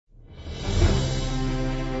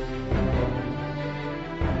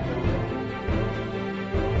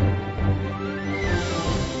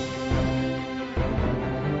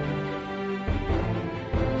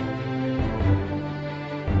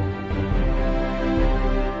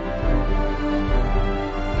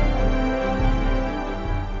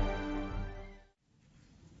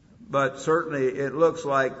but certainly it looks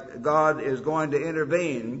like God is going to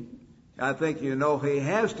intervene. I think you know He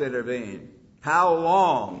has to intervene. How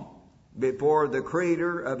long before the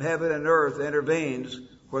Creator of heaven and earth intervenes,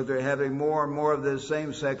 where they're having more and more of this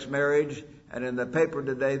same-sex marriage? And in the paper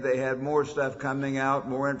today, they had more stuff coming out,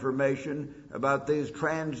 more information about these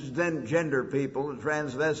transgender people,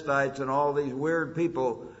 transvestites, and all these weird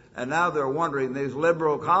people. And now they're wondering, these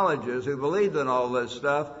liberal colleges who believed in all this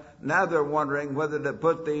stuff, now they're wondering whether to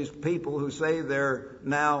put these people who say they're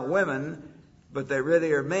now women, but they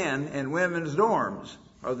really are men, in women's dorms.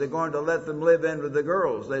 Are they going to let them live in with the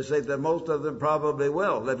girls? They say that most of them probably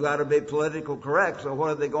will. They've got to be politically correct, so what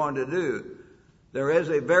are they going to do? There is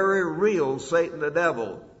a very real Satan the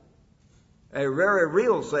devil. A very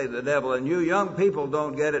real Satan the devil. And you young people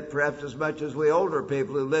don't get it perhaps as much as we older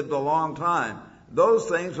people who lived a long time. Those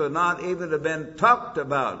things would not even have been talked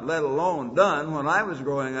about, let alone done, when I was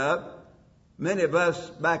growing up. Many of us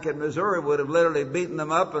back in Missouri would have literally beaten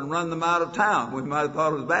them up and run them out of town. We might have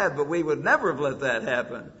thought it was bad, but we would never have let that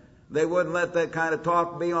happen. They wouldn't let that kind of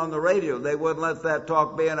talk be on the radio. They wouldn't let that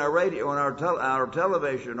talk be in our radio, in our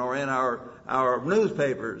television, or in our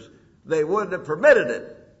newspapers. They wouldn't have permitted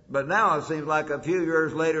it. But now it seems like a few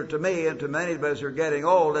years later to me, and to many of us who are getting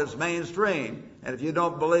old, it's mainstream. And if you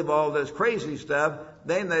don't believe all this crazy stuff,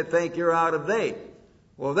 then they think you're out of date.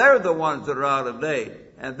 Well, they're the ones that are out of date.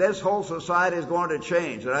 And this whole society is going to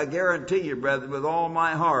change. And I guarantee you, brethren, with all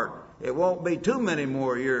my heart, it won't be too many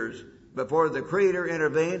more years before the Creator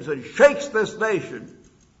intervenes and shakes this nation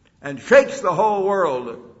and shakes the whole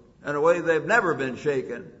world in a way they've never been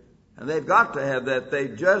shaken. And they've got to have that. They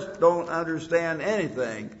just don't understand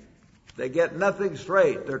anything. They get nothing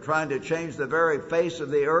straight. They're trying to change the very face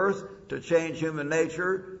of the earth, to change human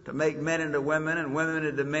nature, to make men into women and women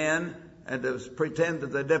into men, and to pretend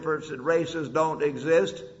that the difference in races don't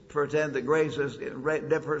exist, pretend the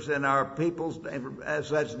difference in our peoples as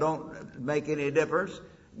such don't make any difference.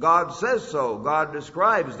 God says so. God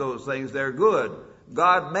describes those things. They're good.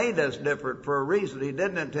 God made us different for a reason. He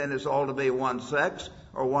didn't intend us all to be one sex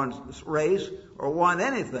or one race or one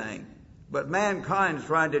anything. But mankind's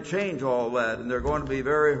trying to change all that, and they're going to be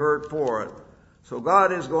very hurt for it. So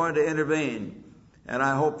God is going to intervene. And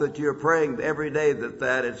I hope that you're praying every day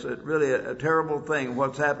that it's really a terrible thing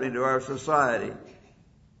what's happening to our society.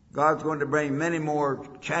 God's going to bring many more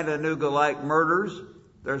Chattanooga-like murders.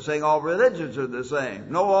 They're saying all religions are the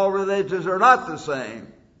same. No, all religions are not the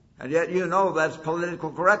same. And yet you know that's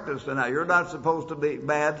political correctness tonight. You're not supposed to be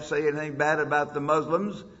bad, say anything bad about the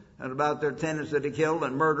Muslims and about their tendency to kill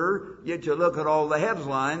and murder. Yet you look at all the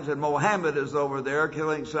headlines, and Mohammed is over there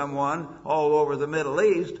killing someone all over the Middle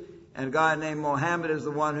East. And a guy named Mohammed is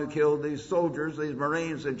the one who killed these soldiers, these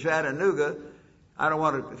Marines in Chattanooga. I don't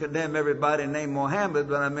want to condemn everybody named Mohammed,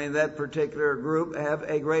 but I mean that particular group have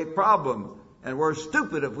a great problem. And we're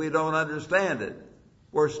stupid if we don't understand it.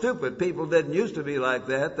 We're stupid. People didn't used to be like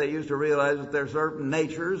that. They used to realize that there are certain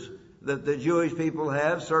natures that the Jewish people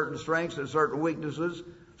have, certain strengths and certain weaknesses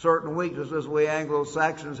we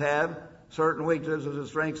Anglo-Saxons have, certain weaknesses and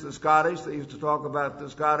strengths the Scottish. They used to talk about the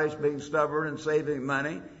Scottish being stubborn and saving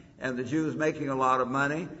money, and the Jews making a lot of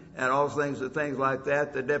money, and all things like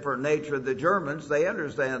that. The different nature of the Germans, they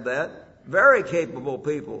understand that. Very capable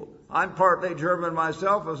people. I'm partly German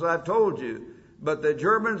myself, as I've told you. But the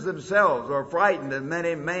Germans themselves are frightened, and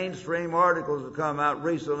many mainstream articles have come out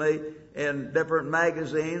recently in different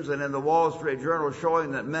magazines and in the Wall Street Journal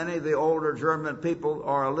showing that many of the older German people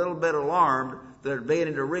are a little bit alarmed. They're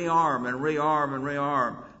beginning to rearm and rearm and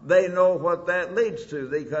rearm. They know what that leads to,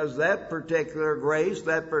 because that particular race,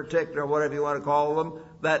 that particular whatever you want to call them,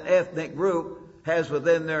 that ethnic group has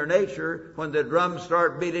within their nature, when the drums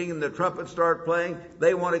start beating and the trumpets start playing,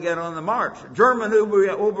 they want to get on the march. German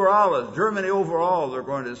über alles, Germany overall, they're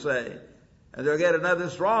going to say. And they'll get another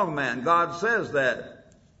strong man. God says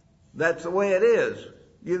that. That's the way it is.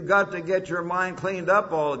 You've got to get your mind cleaned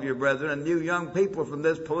up, all of you brethren, and you young people, from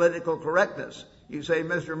this political correctness. You say,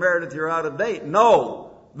 Mr. Meredith, you're out of date.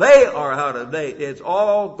 No, they are out of date. It's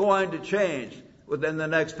all going to change within the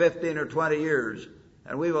next 15 or 20 years.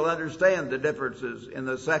 And we will understand the differences in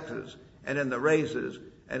the sexes and in the races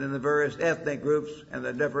and in the various ethnic groups and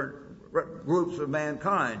the different groups of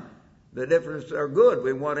mankind. The differences are good.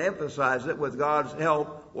 We want to emphasize it. With God's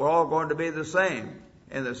help, we're all going to be the same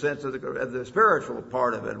in the sense of the spiritual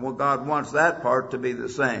part of it. Well, God wants that part to be the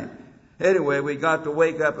same. Anyway, we got to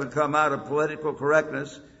wake up and come out of political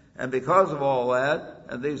correctness. And because of all that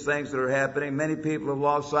and these things that are happening, many people have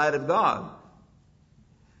lost sight of God.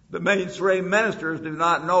 The mainstream ministers do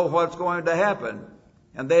not know what's going to happen,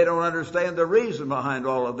 and they don't understand the reason behind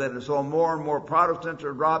all of that. And so more and more Protestants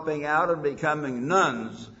are dropping out and becoming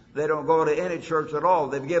nuns. They don't go to any church at all.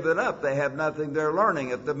 They've given up. They have nothing they're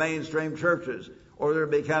learning at the mainstream churches. Or they're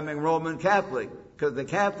becoming Roman Catholic, because the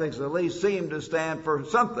Catholics at least seem to stand for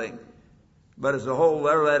something. But as a whole,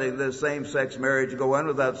 they're letting this same-sex marriage go in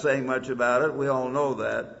without saying much about it. We all know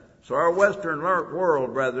that. So our Western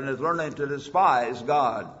world, brethren, is learning to despise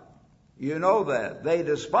God. You know that. They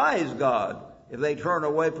despise God. If they turn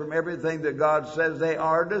away from everything that God says, they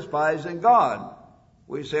are despising God.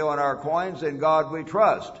 We say on our coins, in God we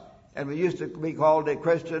trust. And we used to be called a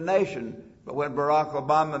Christian nation. But when Barack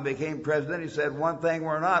Obama became president, he said, one thing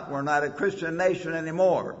we're not a Christian nation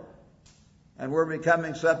anymore. And we're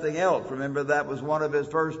becoming something else. Remember, that was one of his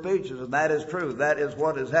first speeches, and that is true. That is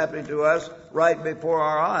what is happening to us right before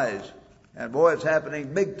our eyes. And boy, it's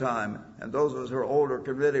happening big time. And those of us who are older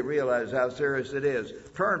can really realize how serious it is.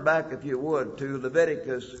 Turn back, if you would, to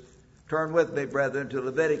Leviticus. Turn with me, brethren, to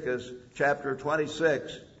Leviticus chapter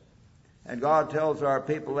 26. And God tells our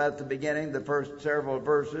people at the beginning, the first several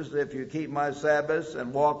verses, if you keep my Sabbaths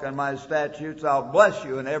and walk in my statutes, I'll bless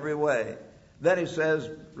you in every way. Then he says,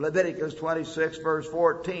 Leviticus 26, verse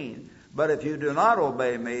 14, but if you do not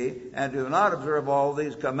obey me and do not observe all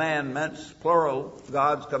these commandments, plural,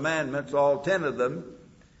 God's commandments, all 10 of them,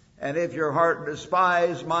 and if your heart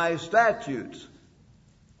despise my statutes.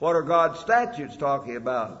 What are God's statutes talking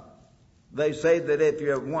about? They say that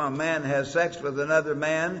if one man has sex with another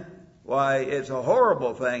man, why, it's a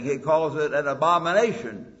horrible thing. He calls it an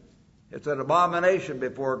abomination. It's an abomination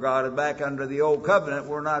before God, and back under the old covenant,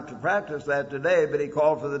 we're not to practice that today, but he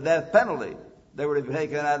called for the death penalty. They were to be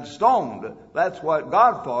taken and stoned. That's what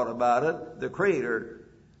God thought about it, the Creator.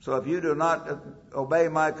 So if you do not obey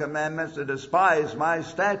my commandments and despise my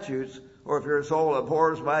statutes, or if your soul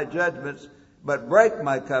abhors my judgments, but break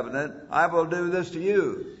my covenant, I will do this to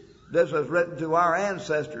you. This was written to our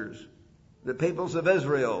ancestors, the peoples of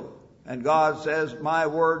Israel. And God says, my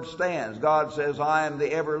word stands. God says, I am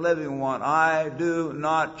the ever-living one. I do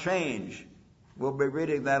not change. We'll be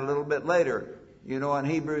reading that a little bit later. You know, in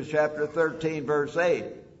Hebrews chapter 13, verse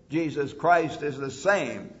 8, Jesus Christ is the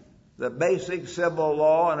same. The basic civil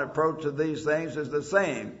law and approach to these things is the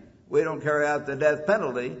same. We don't carry out the death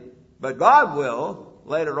penalty, but God will.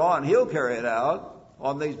 Later on, he'll carry it out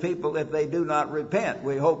on these people if they do not repent.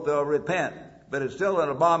 We hope they'll repent, but it's still an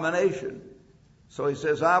abomination. So he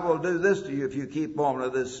says, I will do this to you if you keep on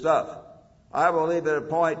with this stuff. I will even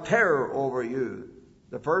appoint terror over you.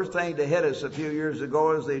 The first thing to hit us a few years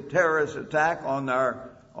ago is the terrorist attack on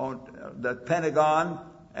the Pentagon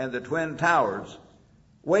and the Twin Towers.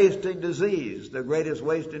 Wasting disease. The greatest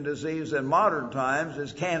wasting disease in modern times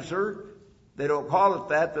is cancer. They don't call it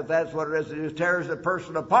that, but that's what it is. It just tears a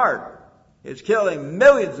person apart. It's killing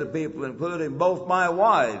millions of people, including both my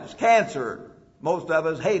wives. Cancer. Most of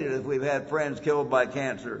us hate it if we've had friends killed by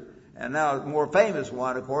cancer. And now the more famous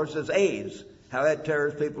one, of course, is AIDS. How that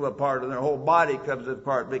tears people apart and their whole body comes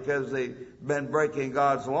apart because they've been breaking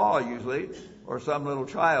God's law usually. Or some little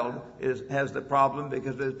child has the problem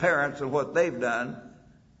because of his parents and what they've done.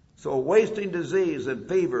 So wasting disease and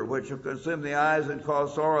fever, which will consume the eyes and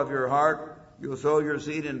cause sorrow of your heart, you'll sow your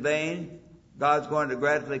seed in vain. God's going to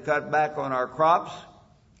gradually cut back on our crops.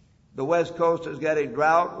 The West Coast is getting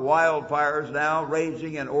drought, wildfires now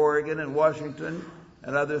raging in Oregon and Washington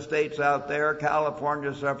and other states out there.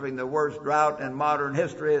 California suffering the worst drought in modern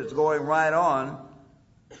history. It's going right on.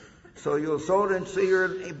 So you'll sow and see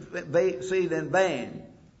your seed in vain.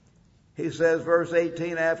 He says, verse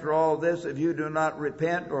 18, after all this, if you do not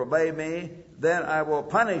repent or obey me, then I will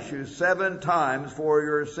punish you 7 times for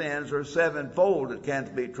your sins, or 7-fold, it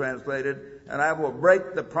can't be translated, and I will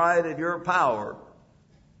break the pride of your power.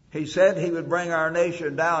 He said he would bring our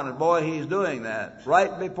nation down, and boy, he's doing that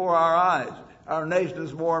right before our eyes. Our nation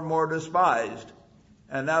is more and more despised.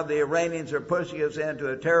 And now the Iranians are pushing us into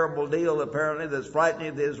a terrible deal, apparently, that's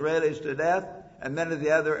frightening the Israelis to death. And many of the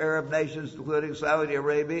other Arab nations, including Saudi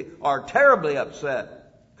Arabia, are terribly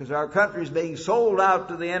upset because our country is being sold out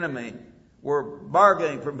to the enemy. We're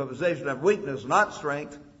bargaining from a position of weakness, not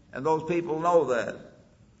strength, and those people know that.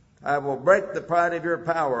 I will break the pride of your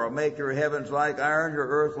power. I'll make your heavens like iron, your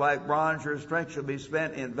earth like bronze. Your strength shall be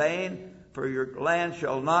spent in vain, for your land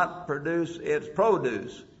shall not produce its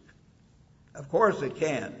produce. Of course it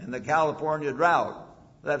can. In the California drought,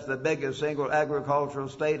 that's the biggest single agricultural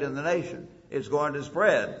state in the nation. It's going to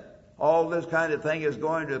spread. All this kind of thing is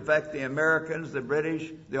going to affect the Americans, the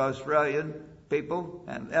British, the Australian people,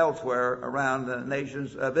 and elsewhere around the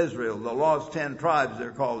nations of Israel. The lost 10 tribes,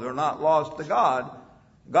 they're called. They're not lost to God.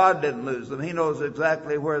 God didn't lose them. He knows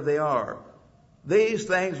exactly where they are. These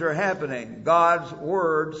things are happening. God's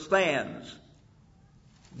word stands.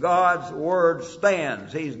 God's word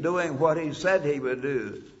stands. He's doing what he said he would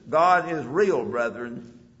do. God is real,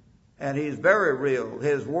 brethren, and He's very real.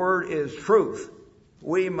 His Word is truth.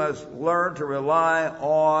 We must learn to rely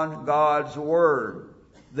on God's Word.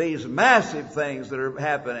 These massive things that are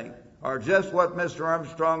happening are just what Mr.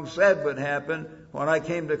 Armstrong said would happen when I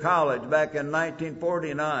came to college back in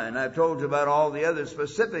 1949. I've told you about all the other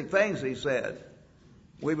specific things he said.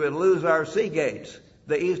 We would lose our sea gates.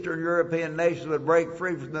 The Eastern European nations would break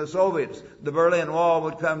free from the Soviets. The Berlin Wall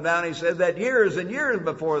would come down. He said that years and years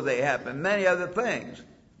before they happened. Many other things.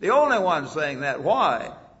 The only one saying that.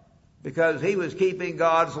 Why? Because he was keeping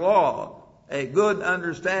God's law. A good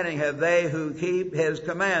understanding have they who keep His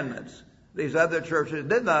commandments. These other churches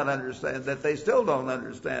did not understand that. They still don't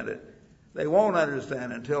understand it. They won't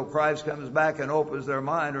understand until Christ comes back and opens their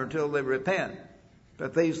mind, or until they repent.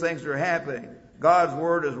 But these things are happening. God's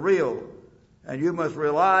Word is real. And you must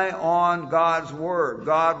rely on God's Word.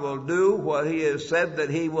 God will do what He has said that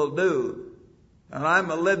He will do. And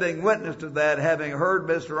I'm a living witness to that, having heard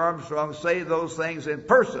Mr. Armstrong say those things in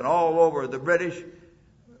person all over the British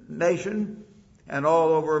nation and all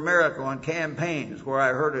over America on campaigns, where I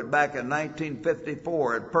heard it back in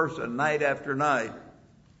 1954 in person, night after night.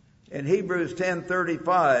 In Hebrews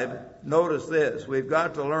 10:35, notice this: we've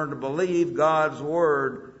got to learn to believe God's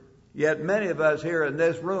Word. Yet many of us here in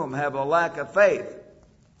this room have a lack of faith.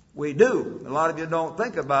 We do. A lot of you don't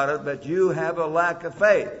think about it, but you have a lack of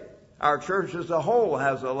faith. Our church as a whole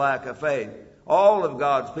has a lack of faith. All of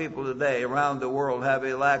God's people today around the world have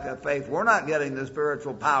a lack of faith. We're not getting the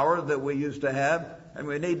spiritual power that we used to have, and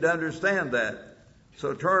we need to understand that.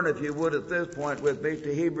 So turn, if you would, at this point with me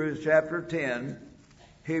to Hebrews chapter 10.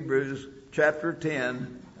 Hebrews chapter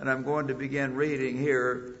 10, and I'm going to begin reading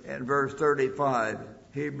here in verse 35.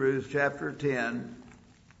 Hebrews chapter 10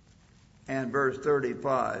 and verse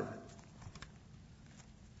 35.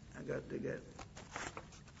 I got to get.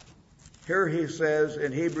 Here he says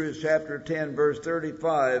in Hebrews chapter 10 verse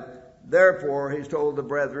 35, therefore, he's told the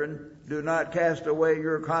brethren, do not cast away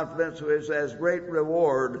your confidence, which has great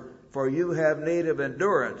reward, for you have need of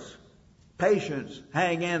endurance. Patience,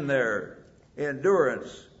 hang in there.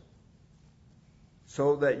 Endurance.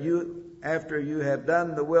 So that you, after you have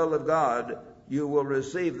done the will of God, you will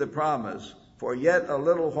receive the promise. For yet a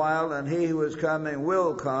little while, and He who is coming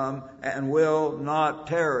will come and will not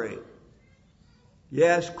tarry.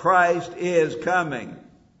 Yes, Christ is coming.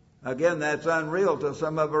 Again, that's unreal to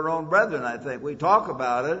some of our own brethren, I think. We talk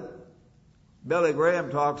about it. Billy Graham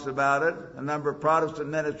talks about it. A number of Protestant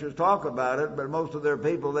ministers talk about it, but most of their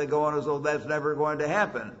people, they go on as though that's never going to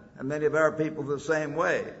happen. And many of our people the same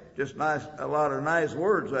way. Just a lot of nice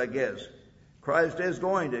words, I guess. Christ is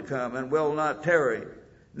going to come and will not tarry.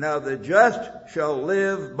 Now the just shall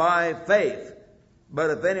live by faith.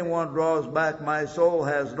 But if anyone draws back, my soul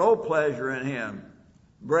has no pleasure in him.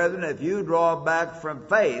 Brethren, if you draw back from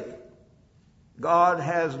faith, God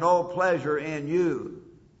has no pleasure in you.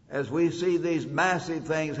 As we see these massive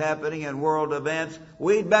things happening in world events,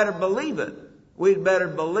 we'd better believe it. We'd better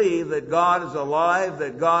believe that God is alive,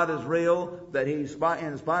 that God is real, that He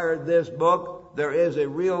inspired this book. There is a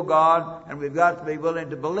real God, and we've got to be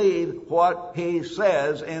willing to believe what He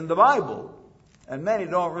says in the Bible. And many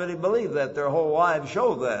don't really believe that. Their whole lives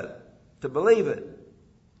show that, to believe it.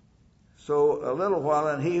 So a little while,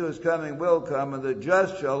 and He who is coming will come, and the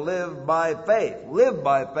just shall live by faith. Live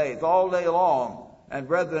by faith all day long. And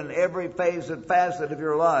brethren, every phase and facet of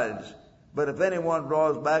your lives. But if anyone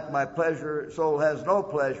draws back, my soul has no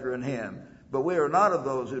pleasure in him. But we are not of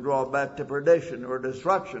those who draw back to perdition or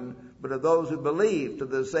destruction, but of those who believe to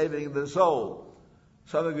the saving of the soul.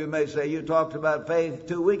 Some of you may say, you talked about faith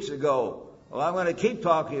 2 weeks ago. Well, I'm going to keep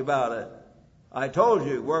talking about it. I told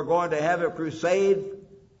you we're going to have a crusade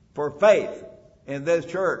for faith in this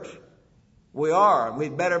church. We are.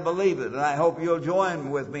 We'd better believe it. And I hope you'll join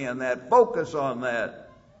with me in that. Focus on that.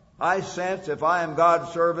 I sense if I am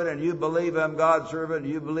God's servant and you believe I'm God's servant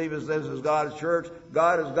and you believe this is God's church,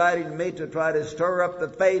 God is guiding me to try to stir up the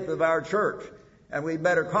faith of our church. And we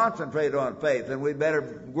better concentrate on faith, and we better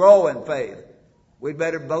grow in faith. We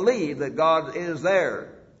better believe that God is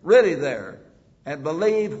there, really there, and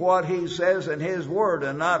believe what He says in His Word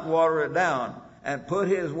and not water it down, and put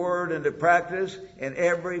His Word into practice in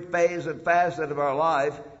every phase and facet of our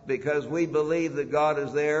life, because we believe that God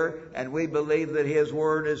is there, and we believe that His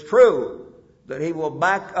Word is true, that He will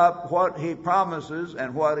back up what He promises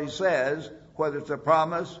and what He says, whether it's a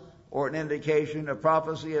promise or an indication, a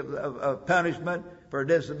prophecy of punishment for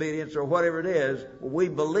disobedience or whatever it is. We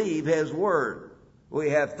believe His Word. We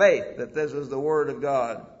have faith that this is the Word of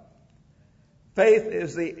God. Faith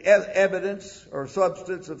is the evidence or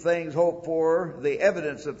substance of things hoped for, the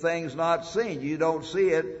evidence of things not seen. You don't see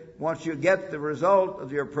it once you get the result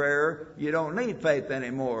of your prayer, you don't need faith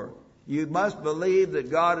anymore. You must believe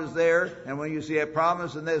that God is there, and when you see a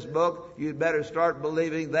promise in this book, you'd better start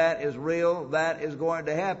believing that is real, that is going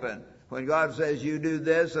to happen. When God says, you do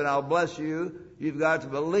this and I'll bless you, you've got to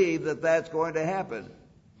believe that that's going to happen.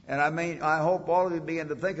 And I hope all of you begin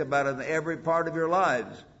to think about it in every part of your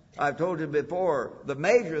lives. I've told you before, the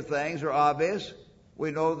major things are obvious.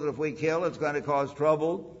 We know that if we kill, it's going to cause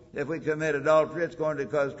trouble. If we commit adultery, it's going to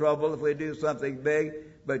cause trouble. If we do something big.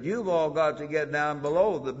 But you've all got to get down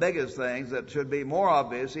below the biggest things that should be more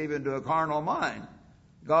obvious even to a carnal mind.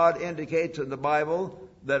 God indicates in the Bible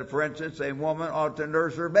that, for instance, a woman ought to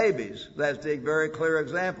nurse her babies. That's a very clear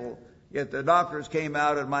example. Yet the doctors came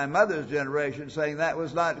out in my mother's generation saying that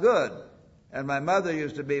was not good. And my mother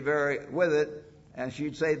used to be very with it, and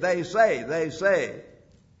she'd say, they say.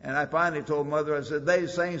 And I finally told Mother, I said, they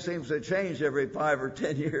saying seems to change every 5 or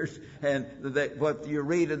 10 years, and what you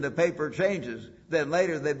read in the paper changes. Then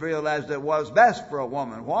later they'd realized it was best for a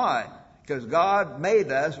woman. Why? Because God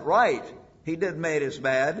made us right. He didn't make us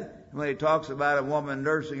bad. When he talks about a woman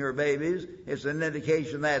nursing her babies, it's an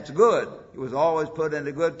indication that's good. It was always put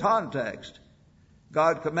into good context.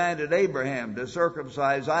 God commanded Abraham to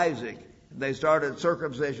circumcise Isaac. They started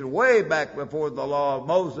circumcision way back before the law of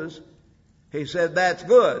Moses. He said that's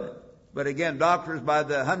good. But again, doctors by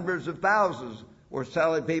the hundreds of thousands were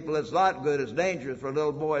telling people it's not good, it's dangerous for a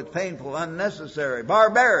little boy, it's painful, unnecessary,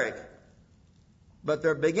 barbaric. But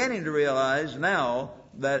they're beginning to realize now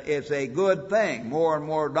that it's a good thing. More and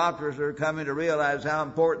more doctors are coming to realize how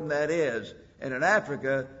important that is. And in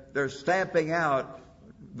Africa, they're stamping out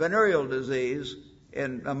venereal disease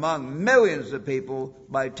among millions of people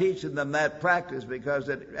by teaching them that practice, because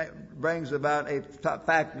it brings about a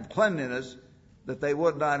fact of cleanliness that they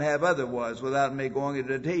would not have otherwise, without me going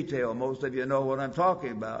into detail. Most of you know what I'm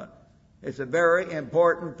talking about. It's a very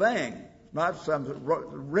important thing. Not some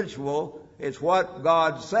ritual. It's what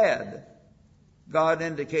God said. God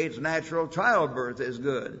indicates natural childbirth is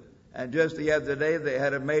good. And just the other day, they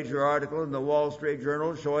had a major article in the Wall Street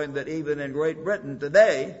Journal showing that even in Great Britain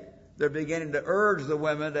today, they're beginning to urge the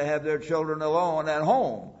women to have their children alone at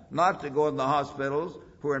home, not to go in the hospitals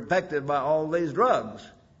who are infected by all these drugs,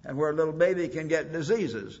 and where a little baby can get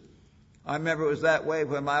diseases. I remember it was that way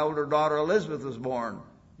when my older daughter Elizabeth was born,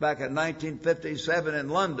 back in 1957 in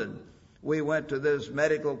London. We went to this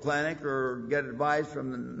medical clinic or get advice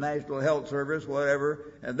from the National Health Service,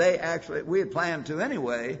 whatever, and we had planned to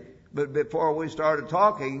anyway, but before we started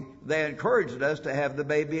talking, they encouraged us to have the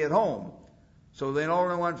baby at home. So the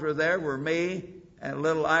only ones who were there were me and a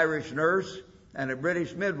little Irish nurse and a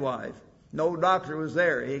British midwife. No doctor was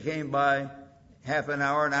there. He came by half an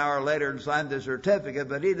hour later and signed the certificate,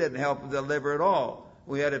 but he didn't help deliver at all.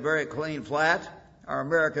 We had a very clean flat. Our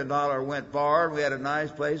American dollar went far, and we had a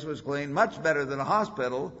nice place. It was clean, much better than a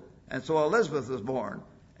hospital. And so Elizabeth was born.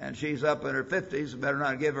 And she's up in her 50s. Better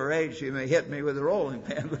not give her age. She may hit me with a rolling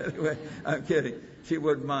pin. But anyway, I'm kidding. She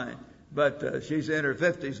wouldn't mind. But she's in her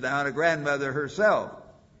 50s now, and a grandmother herself.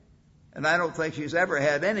 And I don't think she's ever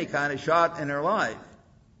had any kind of shot in her life.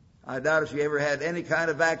 I doubt if she ever had any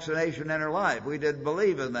kind of vaccination in her life. We didn't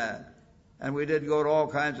believe in that. And we didn't go to all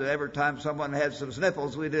kinds of, every time someone had some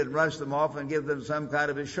sniffles, we didn't rush them off and give them some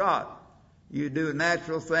kind of a shot. You do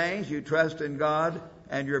natural things, you trust in God,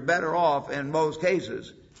 and you're better off in most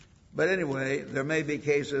cases. But anyway, there may be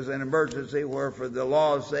cases in emergency where for the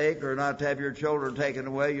law's sake or not to have your children taken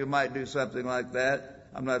away, you might do something like that.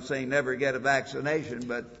 I'm not saying never get a vaccination,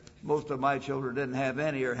 but most of my children didn't have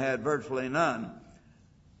any or had virtually none.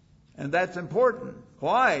 And that's important.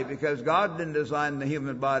 Why? Because God didn't design the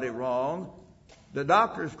human body wrong. The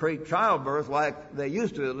doctors treat childbirth like they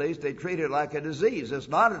used to, at least. They treat it like a disease. It's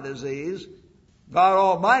not a disease. God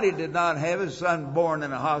Almighty did not have His Son born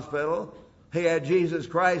in a hospital. He had Jesus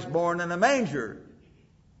Christ born in a manger.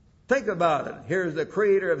 Think about it. Here's the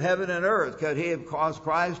Creator of heaven and earth. Could He have caused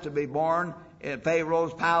Christ to be born in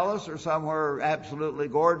Pharaoh's palace or somewhere absolutely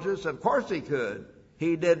gorgeous? Of course He could.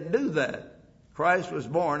 He didn't do that. Christ was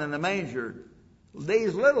born in a manger.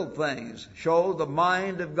 These little things show the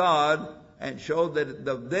mind of God and show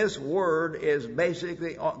that this Word is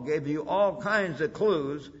basically, give you all kinds of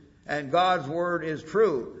clues, and God's Word is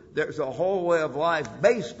true. There's a whole way of life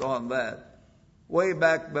based on that. Way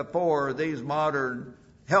back before these modern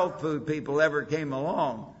health food people ever came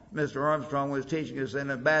along, Mr. Armstrong was teaching us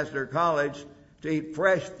in Ambassador College to eat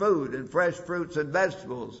fresh food and fresh fruits and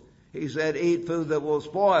vegetables. He said, eat food that will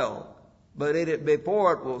spoil, but eat it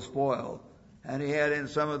before it will spoil. And he had in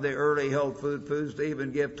some of the early health food foods to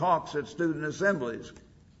even give talks at student assemblies.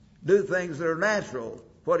 Do things that are natural.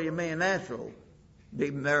 What do you mean natural?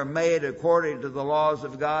 They're made according to the laws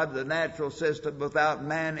of God, the natural system, without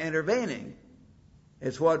man intervening.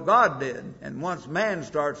 It's what God did. And once man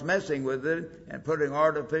starts messing with it and putting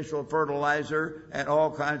artificial fertilizer and all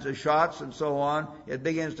kinds of shots and so on, it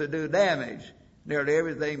begins to do damage. Nearly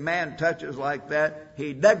everything man touches like that,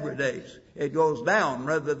 he degrades. It goes down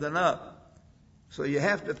rather than up. So you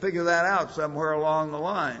have to figure that out somewhere along the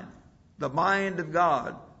line. The mind of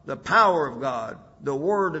God, the power of God, the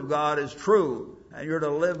Word of God is true. And you're to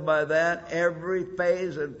live by that. Every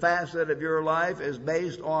phase and facet of your life is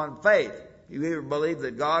based on faith. You either believe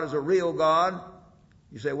that God is a real God.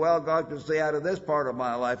 You say, well, God can stay out of this part of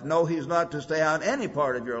my life. No, He's not to stay out any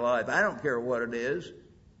part of your life. I don't care what it is.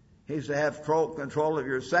 He's to have control of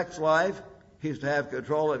your sex life. He's to have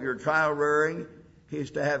control of your child rearing.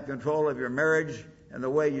 He's to have control of your marriage and the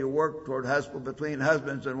way you work between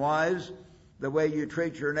husbands and wives, the way you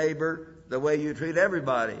treat your neighbor, the way you treat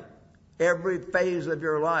everybody. Every phase of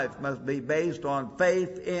your life must be based on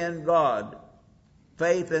faith in God.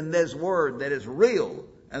 Faith in this Word that is real.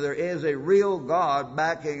 And there is a real God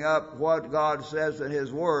backing up what God says in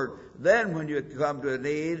His Word. Then when you come to a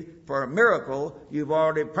need for a miracle, you've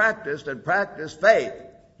already practiced faith.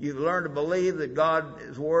 You've learned to believe that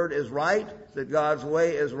God's Word is right, that God's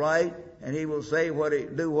way is right, and He will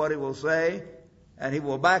do what He will say, and He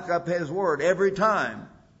will back up His Word every time.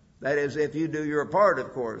 That is, if you do your part,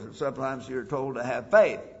 of course. And sometimes you're told to have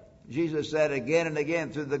faith. Jesus said again and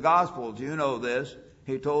again through the Gospels, you know this,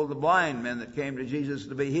 He told the blind men that came to Jesus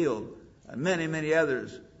to be healed, and many, many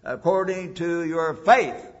others, according to your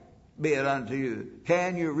faith be it unto you.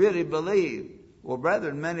 Can you really believe? Well,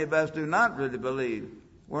 brethren, many of us do not really believe.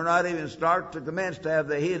 We're not even commence to have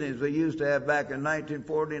the healings we used to have back in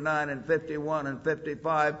 1949 and 51 and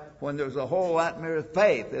 55 when there was a whole atmosphere of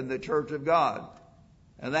faith in the Church of God.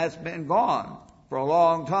 And that's been gone for a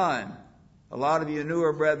long time. A lot of you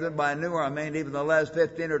newer brethren, by newer I mean even the last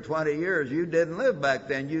 15 or 20 years, you didn't live back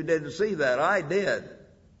then. You didn't see that. I did.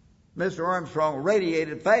 Mr. Armstrong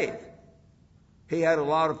radiated faith. He had a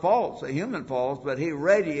lot of faults, human faults, but he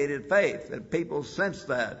radiated faith, and people sensed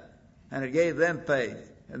that, and it gave them faith.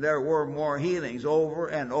 And there were more healings over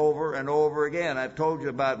and over and over again. I've told you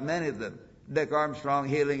about many of them. Dick Armstrong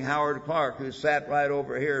healing Howard Clark, who sat right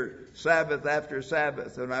over here Sabbath after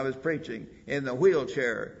Sabbath when I was preaching in the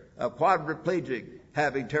wheelchair. A quadriplegic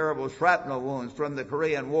having terrible shrapnel wounds from the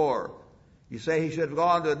Korean War. You say he should have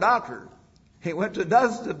gone to a doctor. He went to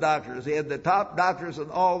dozens of doctors. He had the top doctors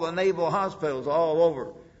in all the naval hospitals all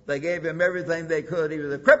over. They gave him everything they could. He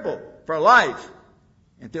was a cripple for life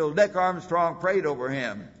until Dick Armstrong prayed over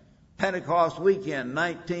him. Pentecost weekend,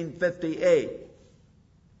 1958.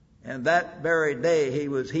 And that very day he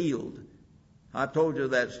was healed. I've told you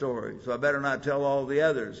that story, so I better not tell all the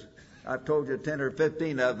others. I've told you 10 or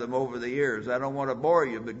 15 of them over the years. I don't want to bore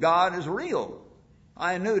you, but God is real.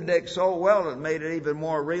 I knew Dick so well it made it even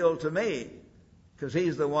more real to me, because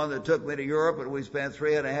he's the one that took me to Europe, and we spent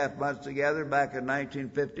 3.5 months together back in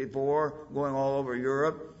 1954, going all over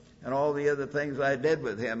Europe, and all the other things I did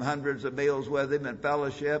with him, hundreds of meals with him and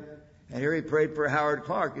fellowship. And here he prayed for Howard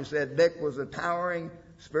Clark. He said Dick was a towering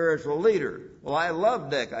spiritual leader. Well, I love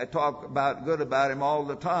Dick. I talk good about him all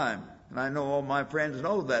the time. And I know all my friends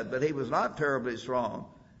know that, but he was not terribly strong.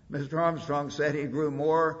 Mr. Armstrong said he grew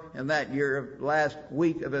more in that last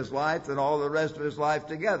week of his life than all the rest of his life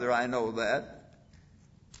together. I know that.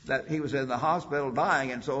 That he was in the hospital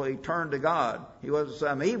dying, and so he turned to God. He wasn't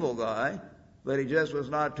some evil guy, but he just was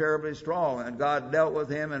not terribly strong. And God dealt with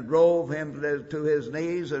him and drove him to his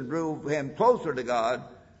knees and drew him closer to God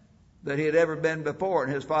than he had ever been before.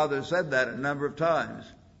 And his father said that a number of times.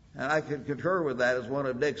 And I can concur with that as one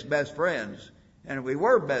of Dick's best friends. And we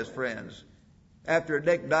were best friends. After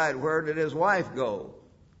Dick died, where did his wife go?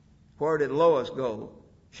 Where did Lois go?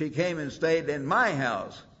 She came and stayed in my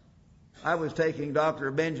house. I was taking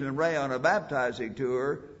Dr. Benjamin Ray on a baptizing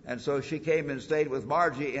tour, and so she came and stayed with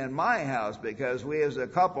Margie in my house because we as a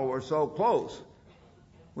couple were so close.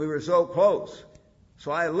 We were so close.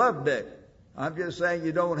 So I loved Dick. I'm just saying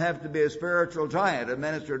you don't have to be a spiritual giant. A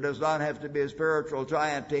minister does not have to be a spiritual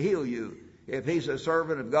giant to heal you. If he's a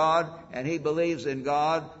servant of God and he believes in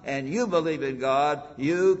God and you believe in God,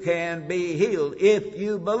 you can be healed if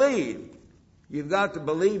you believe. You've got to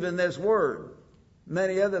believe in this Word.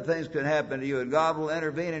 Many other things can happen to you, and God will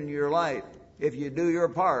intervene in your life if you do your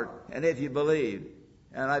part and if you believe.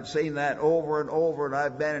 And I've seen that over and over, and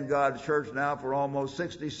I've been in God's church now for almost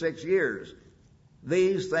 66 years.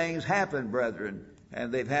 These things happen, brethren,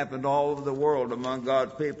 and they've happened all over the world among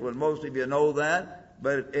God's people, and most of you know that,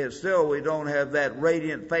 but it's still we don't have that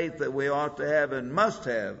radiant faith that we ought to have and must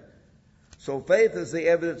have. So faith is the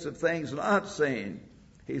evidence of things not seen.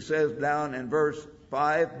 He says down in verse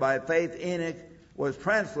 5, by faith Enoch was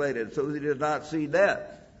translated so that he did not see death.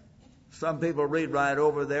 Some people read right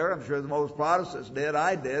over there. I'm sure the most Protestants did.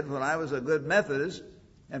 I did when I was a good Methodist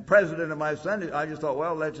and president of my Sunday. I just thought,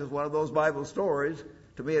 well, that's just one of those Bible stories.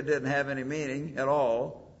 To me, it didn't have any meaning at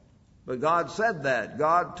all. But God said that.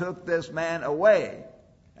 God took this man away.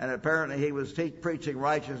 And apparently he was preaching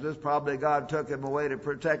righteousness. Probably God took him away to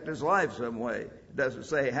protect his life some way. It doesn't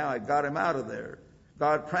say how it got him out of there.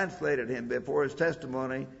 God translated him before his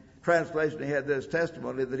testimony. Translation, he had this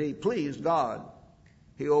testimony that he pleased God.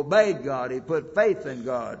 He obeyed God. He put faith in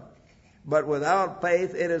God. But without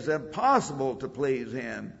faith, it is impossible to please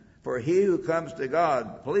him. For he who comes to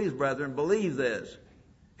God, please, brethren, believe this.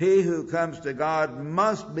 He who comes to God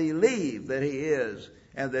must believe that he is,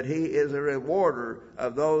 and that he is a rewarder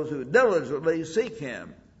of those who diligently seek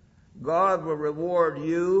him. God will reward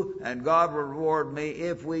you, and God will reward me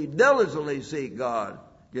if we diligently seek God.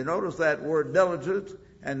 You notice that word diligent,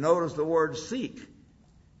 and notice the word seek.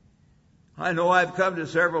 I know I've come to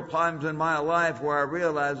several times in my life where I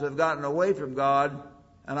realize I've gotten away from God,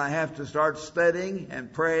 and I have to start studying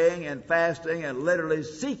and praying and fasting and literally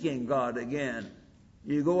seeking God again.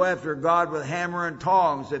 You go after God with hammer and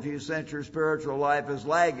tongs if you sense your spiritual life is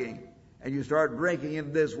lagging. And you start drinking into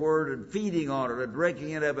this word and feeding on it and drinking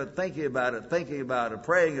into it, thinking about it,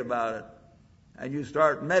 praying about it. And you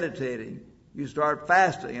start meditating. You start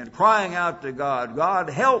fasting and crying out to God. God,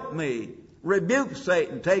 help me. Rebuke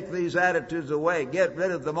Satan. Take these attitudes away. Get rid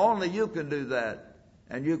of them. Only you can do that.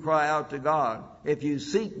 And you cry out to God. If you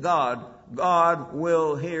seek God, God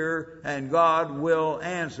will hear and God will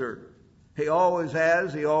answer. He always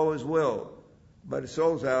has, he always will. But it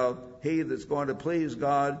shows how he that's going to please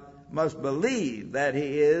God must believe that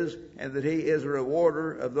he is, and that he is a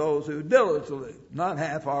rewarder of those who diligently, not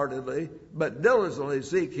half-heartedly, but diligently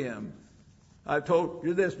seek him. I've told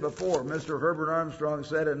you this before. Mr. Herbert Armstrong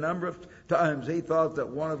said a number of times he thought that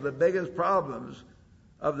one of the biggest problems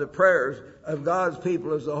of the prayers of God's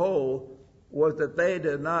people as a whole was that they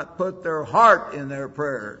did not put their heart in their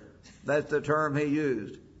prayer. That's the term he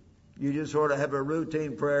used. You just sort of have a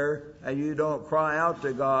routine prayer and you don't cry out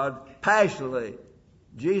to God passionately.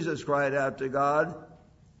 Jesus cried out to God.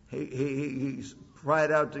 He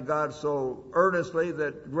cried out to God so earnestly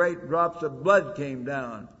that great drops of blood came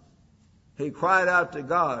down. He cried out to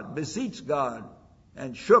God, beseeched God,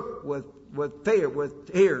 and shook with fear,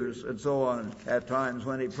 with tears, and so on at times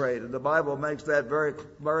when he prayed. And the Bible makes that very,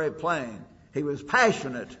 very plain. He was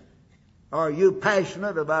passionate. Are you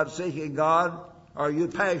passionate about seeking God? Are you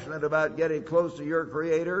passionate about getting close to your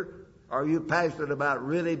Creator? Are you passionate about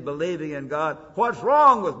really believing in God? What's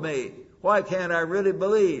wrong with me? Why can't I really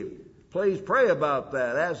believe? Please pray about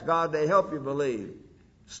that. Ask God to help you believe.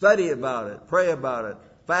 Study about it. Pray about it.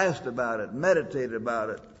 Fast about it. Meditate about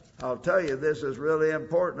it. I'll tell you, this is really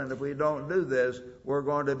important, and if we don't do this, we're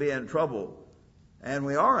going to be in trouble. And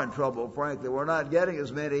we are in trouble, frankly. We're not getting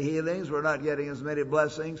as many healings. We're not getting as many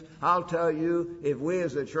blessings. I'll tell you, if we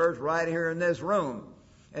as a church right here in this room,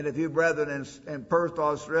 and if you brethren in Perth,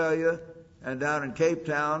 Australia, and down in Cape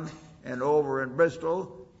Town, and over in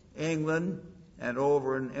Bristol, England, and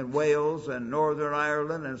over in Wales, and Northern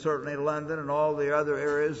Ireland, and certainly London, and all the other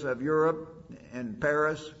areas of Europe, and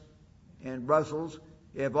Paris, and Brussels,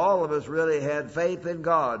 if all of us really had faith in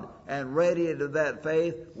God and radiated that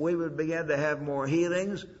faith, we would begin to have more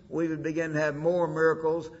healings. We would begin to have more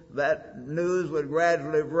miracles. That news would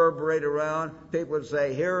gradually reverberate around. People would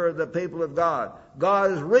say, here are the people of God.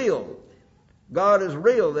 God is real. God is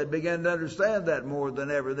real. They'd begin to understand that more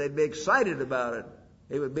than ever. They'd be excited about it.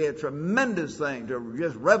 It would be a tremendous thing to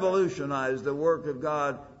just revolutionize the work of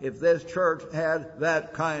God if this church had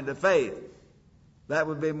that kind of faith. That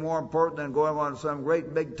would be more important than going on some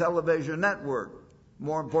great big television network.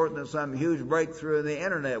 More important than some huge breakthrough in the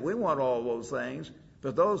internet. We want all those things,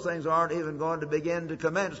 but those things aren't even going to begin to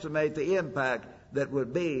commence to make the impact that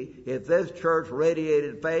would be if this church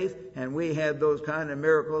radiated faith and we had those kind of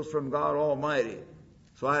miracles from God Almighty.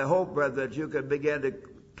 So I hope, brother, that you could begin to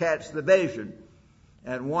catch the vision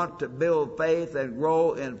and want to build faith and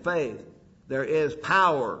grow in faith. There is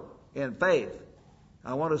power in faith.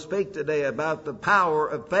 I want to speak today about the power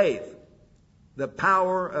of faith. The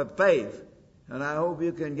power of faith. And I hope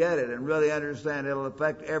you can get it and really understand it'll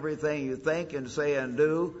affect everything you think and say and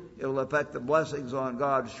do. It'll affect the blessings on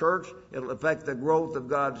God's church. It'll affect the growth of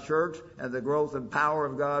God's church and the growth and power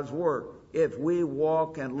of God's work. If we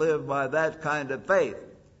walk and live by that kind of faith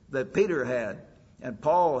that Peter had and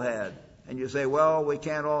Paul had. And you say, well, we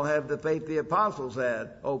can't all have the faith the apostles had.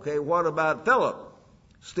 Okay, what about Philip?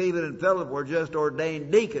 Stephen and Philip were just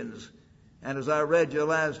ordained deacons. And as I read you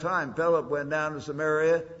last time, Philip went down to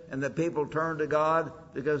Samaria, and the people turned to God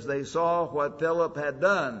because they saw what Philip had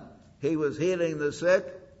done. He was healing the sick,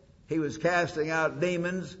 he was casting out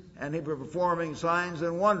demons, and he was performing signs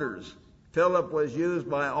and wonders. Philip was used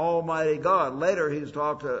by Almighty God. Later he's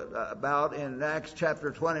talked about in Acts chapter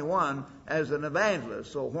 21 as an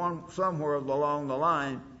evangelist. So somewhere along the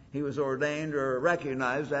line he was ordained or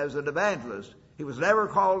recognized as an evangelist. He was never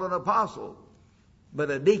called an apostle, but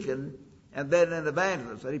a deacon and then an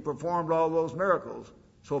evangelist. And he performed all those miracles.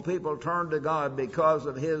 So people turned to God because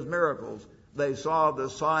of his miracles. They saw the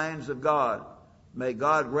signs of God. May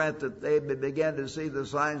God grant that they begin to see the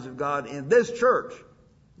signs of God in this church.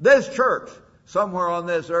 This church, somewhere on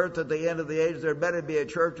this earth at the end of the age, there better be a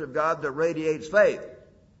church of God that radiates faith.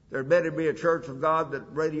 There better be a church of God that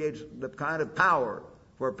radiates the kind of power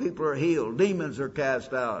where people are healed, demons are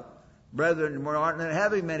cast out. Brethren, we aren't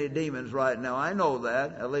having many demons right now. I know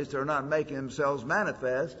that. At least they're not making themselves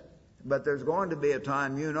manifest. But there's going to be a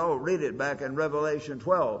time, read it back in Revelation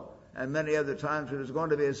 12, and many other times there's going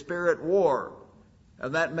to be a spirit war.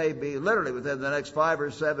 And that may be literally within the next 5 or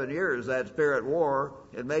 7 years, that spirit war.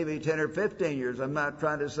 It may be 10 or 15 years. I'm not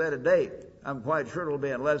trying to set a date. I'm quite sure it'll be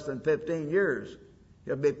in less than 15 years.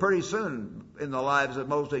 It'll be pretty soon in the lives of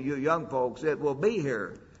most of you young folks. It will be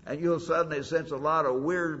here. And you'll suddenly sense a lot of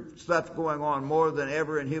weird stuff going on more than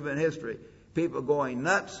ever in human history. People going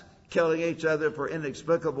nuts, killing each other for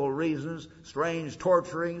inexplicable reasons, strange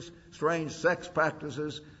torturings, strange sex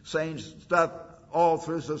practices, strange stuff all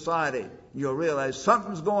through society. You'll realize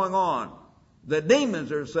something's going on. The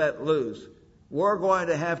demons are set loose. We're going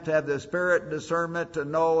to have the spirit discernment to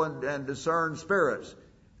know and discern spirits.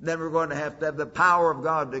 Then we're going to have the power of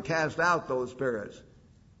God to cast out those spirits.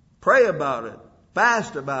 Pray about it.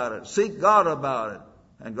 Fast about it. Seek God about it.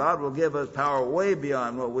 And God will give us power way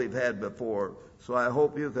beyond what we've had before. So I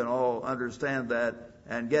hope you can all understand that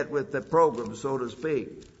and get with the program, so to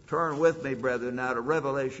speak. Turn with me, brethren, now to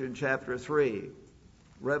Revelation chapter 3.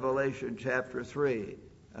 Revelation chapter 3.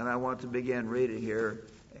 And I want to begin reading here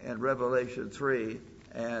in Revelation 3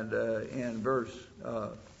 and in verse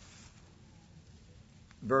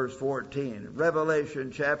 14.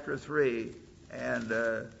 Revelation chapter 3 and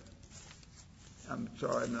I'm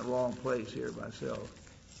sorry, I'm in the wrong place here myself.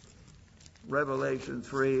 Revelation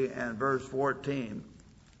 3 and verse 14.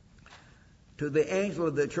 To the angel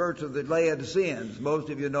of the church of the Laodiceans. Most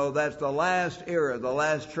of you know that's the last era, the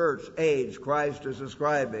last church age Christ is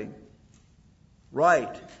describing.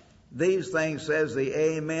 Write, these things says the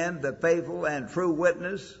Amen, the faithful and true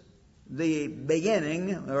witness. The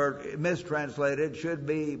beginning, or mistranslated, should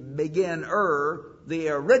be beginner, the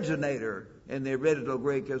originator. In the original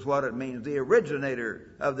Greek is what it means. The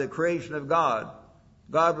originator of the creation of God.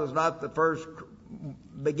 God was not the first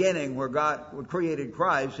beginning where God created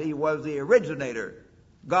Christ. He was the originator.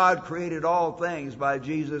 God created all things by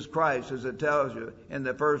Jesus Christ, as it tells you in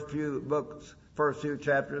the first few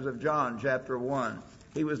chapters of John, chapter 1.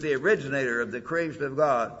 He was the originator of the creation of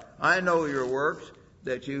God. I know your works,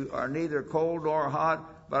 that you are neither cold nor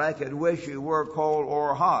hot, but I could wish you were cold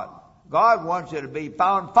or hot. God wants you to be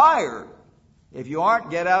found fire. If you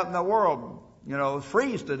aren't, get out in the world,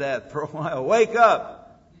 freeze to death for a while. Wake up.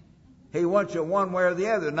 He wants you one way or the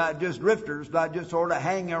other, not just drifters, not just sort of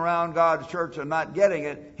hanging around God's church and not getting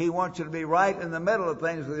it. He wants you to be right in the middle of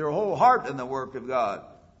things with your whole heart in the work of God.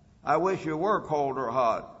 I wish you were cold or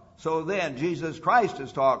hot. So then, Jesus Christ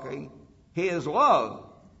is talking. He is love.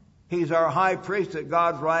 He's our high priest at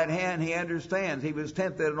God's right hand. He understands. He was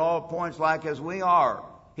tempted in all points like as we are.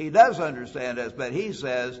 He does understand us, but he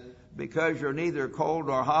says, because you're neither cold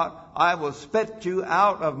nor hot, I will spit you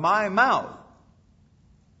out of my mouth.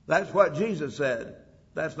 That's what Jesus said.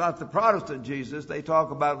 That's not the Protestant Jesus. They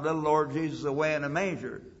talk about little Lord Jesus away in a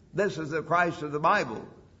manger. This is the Christ of the Bible,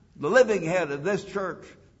 the living head of this church,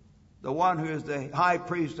 the one who is the high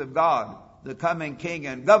priest of God, the coming king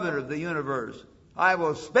and governor of the universe. I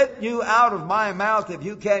will spit you out of my mouth if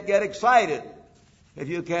you can't get excited, if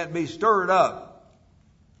you can't be stirred up.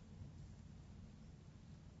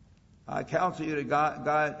 I counsel you to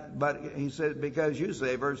God, but he says, because you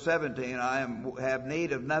say, verse 17, have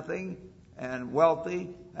need of nothing and wealthy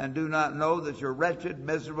and do not know that you're wretched,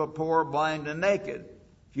 miserable, poor, blind, and naked.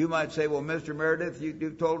 You might say, well, Mr. Meredith,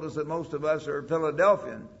 you've told us that most of us are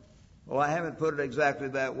Philadelphian. Well, I haven't put it exactly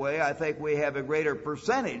that way. I think we have a greater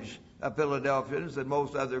percentage of Philadelphians than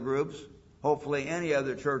most other groups, hopefully any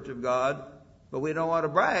other church of God. But we don't want to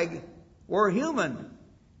brag. We're human.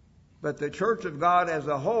 But the church of God as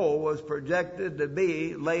a whole was projected to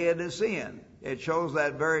be Laodicean. It shows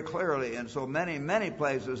that very clearly in so many, many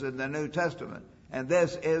places in the New Testament. And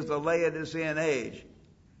this is the Laodicean age.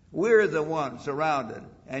 We're the ones surrounded.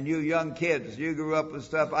 And you young kids, you grew up with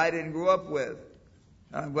stuff I didn't grow up with.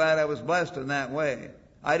 I'm glad I was blessed in that way.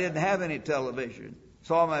 I didn't have any television.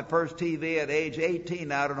 Saw my first TV at age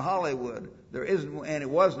 18 out in Hollywood. There isn't any,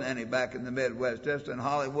 wasn't any back in the Midwest, just in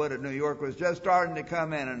Hollywood and New York. Was just starting to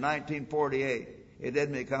come in 1948. It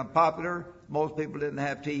didn't become popular. Most people didn't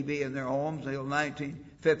have TV in their homes until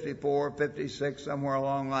 1954, 56, somewhere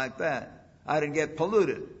along like that. I didn't get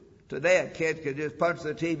polluted. Today a kid could just punch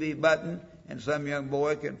the TV button and some young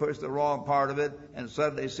boy can push the wrong part of it and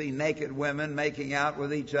suddenly see naked women making out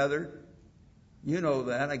with each other. You know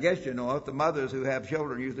that. I guess you know it. The mothers who have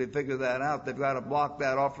children usually figure that out. They've got to block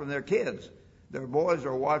that off from their kids. Their boys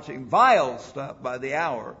are watching vile stuff by the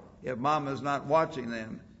hour if mama's not watching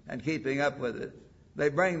them and keeping up with it. They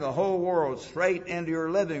bring the whole world straight into your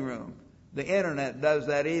living room. The internet does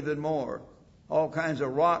that even more. All kinds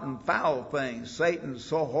of rotten, foul things. Satan's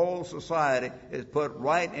whole society is put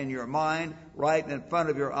right in your mind, right in front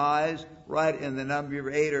of your eyes, right in the number of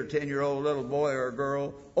your 8 or 10-year-old little boy or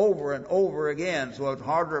girl, over and over again. So it's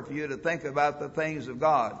harder for you to think about the things of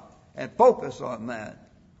God and focus on that.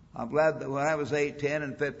 I'm glad that when I was 8, 10,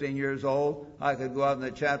 and 15 years old, I could go out in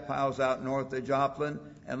the chat piles out north of Joplin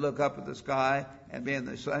and look up at the sky and be in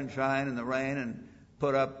the sunshine and the rain and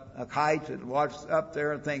put up a kite and watch up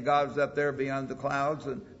there and think God's up there beyond the clouds.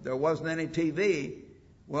 And there wasn't any TV.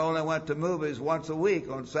 We only went to movies once a week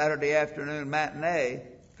on Saturday afternoon matinee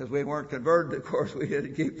because we weren't converted. Of course, we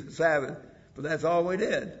didn't keep the Sabbath, but that's all we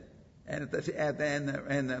did. And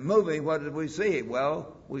in the movie, what did we see?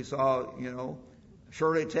 Well, we saw,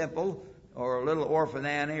 Shirley Temple or Little Orphan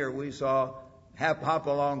Annie, or we saw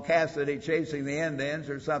Hop-Along Cassidy chasing the Indians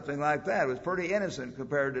or something like that. It was pretty innocent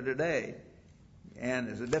compared to today. And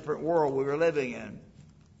it's a different world we were living in.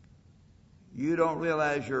 You don't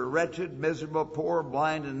realize you're wretched, miserable, poor,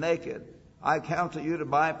 blind, and naked. I counsel you to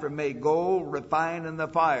buy from me gold refined in the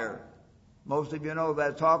fire. Most of you know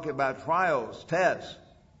that talking about trials, tests,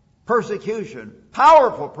 persecution,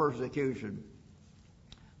 powerful persecution.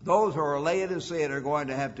 Those who are Laodicean are going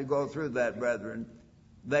to have to go through that, brethren.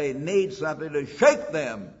 They need something to shake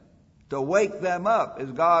them, to wake them up.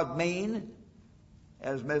 Is God mean?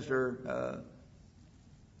 As Mr.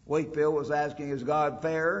 Wakefield was asking, is God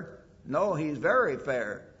fair? No, He's very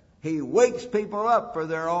fair. He wakes people up for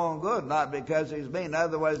their own good, not because He's mean.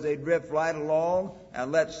 Otherwise they drift right along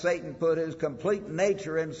and let Satan put his complete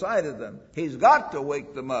nature inside of them. He's got to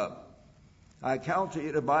wake them up. I counsel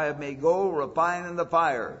you to buy of me gold refined in the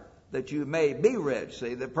fire, that you may be rich.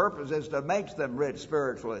 See, the purpose is to make them rich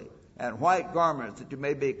spiritually. And white garments, that you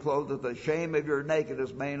may be clothed, that the shame of your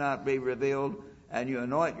nakedness may not be revealed. And you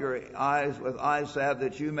anoint your eyes with eye salve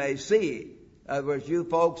that you may see. In other words, you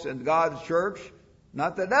folks in God's church,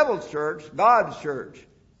 not the devil's church, God's church.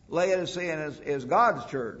 Laodicean is God's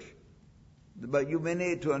church. But you may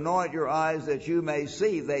need to anoint your eyes that you may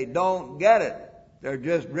see. They don't get it. They're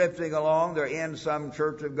just drifting along. They're in some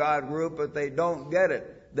Church of God group, but they don't get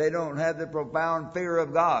it. They don't have the profound fear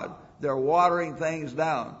of God. They're watering things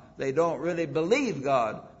down. They don't really believe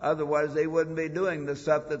God. Otherwise, they wouldn't be doing the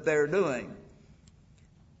stuff that they're doing.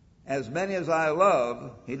 As many as I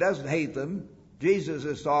love, He doesn't hate them. Jesus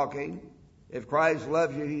is talking. If Christ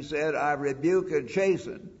loves you, He said, I rebuke and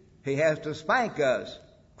chasten. He has to spank us.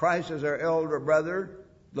 Christ is our elder brother,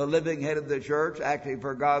 the living head of the church, acting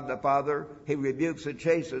for God the Father. He rebukes and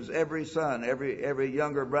chastens every son, every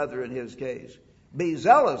younger brother in His case. Be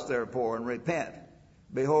zealous, therefore, and repent.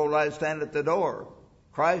 Behold, I stand at the door.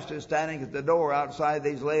 Christ is standing at the door outside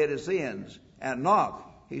these Laodiceans and knock.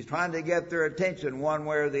 He's trying to get their attention one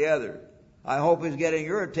way or the other. I hope He's getting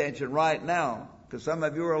your attention right now, because some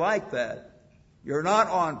of you are like that. You're not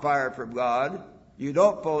on fire for God. You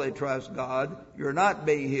don't fully trust God. You're not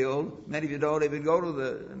being healed. Many of you don't even go to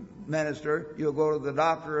the minister. You'll go to the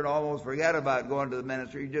doctor and almost forget about going to the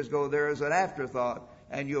minister. You just go there as an afterthought.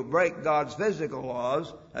 And you'll break God's physical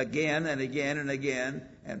laws again and again and again,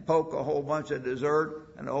 and poke a whole bunch of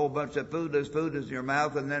dessert and a whole bunch of foodless food in your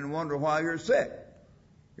mouth, and then wonder why you're sick.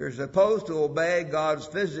 You're supposed to obey God's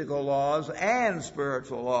physical laws and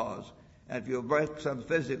spiritual laws. And if you break some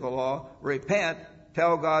physical law, repent,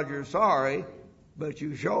 tell God you're sorry, but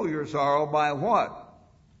you show your sorrow by what?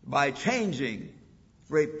 By changing.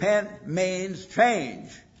 Repent means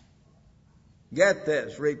change. Get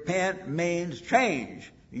this. Repent means change.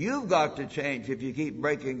 You've got to change if you keep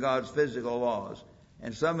breaking God's physical laws.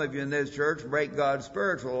 And some of you in this church break God's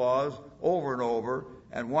spiritual laws over and over.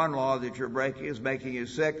 And one law that you're breaking is making you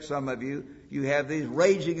sick. Some of you have these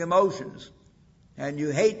raging emotions. And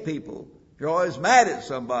you hate people. You're always mad at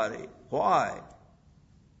somebody. Why?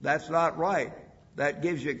 That's not right. that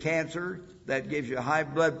gives you cancer, that gives you high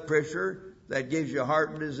blood pressure, that gives you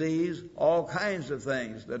heart disease, all kinds of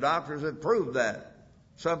things. The doctors have proved that.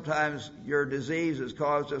 Sometimes your disease is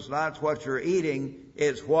caused, it's not what you're eating,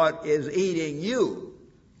 it's what is eating you.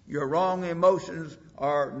 Your wrong emotions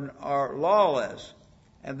are lawless,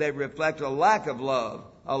 and they reflect a lack of love,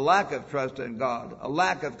 a lack of trust in God, a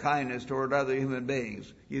lack of kindness toward other human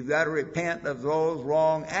beings. You've got to repent of those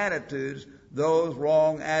wrong attitudes. Those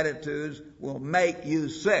wrong attitudes will make you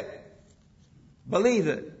sick. Believe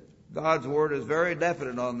it. God's Word is very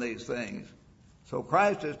definite on these things. So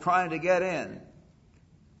Christ is trying to get in.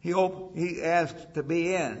 He asks to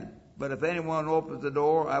be in. But if anyone opens the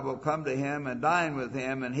door, I will come to him and dine with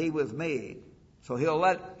him and he with me. So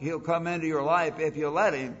he'll come into your life if you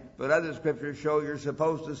let him. But other scriptures show you're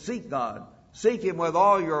supposed to seek God. Seek him with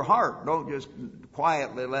all your heart. Don't just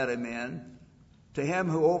quietly let him in. To him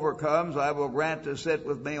who overcomes, I will grant to sit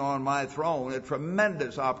with me on my throne. A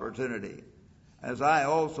tremendous opportunity. As I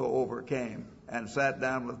also overcame and sat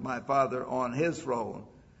down with my Father on his throne.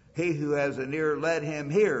 He who has an ear, let him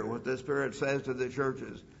hear what the Spirit says to the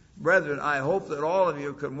churches. Brethren, I hope that all of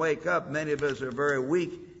you can wake up. Many of us are very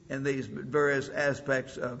weak in these various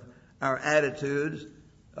aspects of our attitudes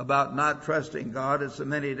about not trusting God in so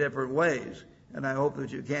many different ways. And I hope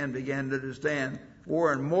that you can begin to understand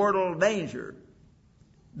we're in mortal danger.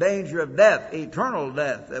 Danger of death, eternal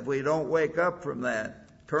death, if we don't wake up from that.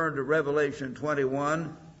 Turn to Revelation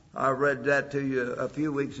 21. I read that to you a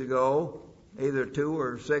few weeks ago, either 2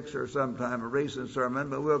 or 6 or sometime, a recent sermon,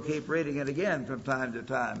 but we'll keep reading it again from time to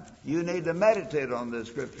time. You need to meditate on this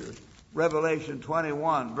scripture. Revelation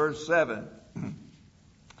 21, verse 7.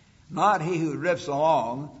 Not he who drifts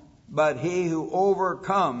along, but he who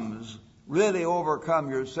overcomes. Really overcome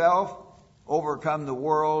yourself, overcome the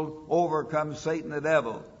world, overcome Satan the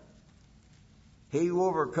devil. He who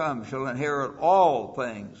overcomes shall inherit all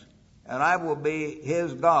things, and I will be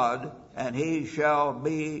his God, and he shall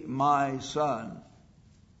be my son.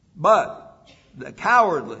 But the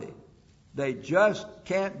cowardly, they just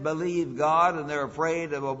can't believe God, and they're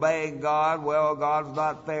afraid of obeying God. Well, God's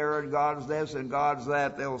not fair, and God's this, and God's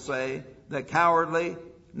that, they'll say. The cowardly,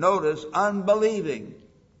 notice, unbelieving.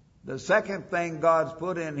 The second thing God's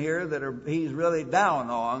put in here that he's really down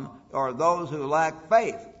on are those who lack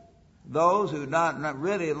faith. Those who not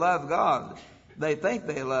really love God. They think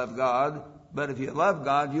they love God, but if you love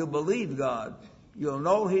God, you'll believe God. You'll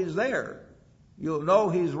know he's there. You'll know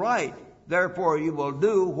he's right. Therefore, you will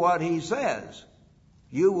do what he says.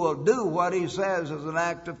 You will do what he says as an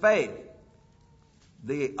act of faith.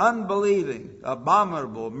 The unbelieving,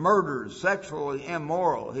 abominable, murderers, sexually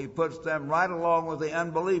immoral, he puts them right along with the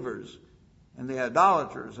unbelievers and the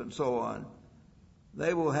idolaters and so on.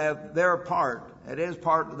 They will have their part. It is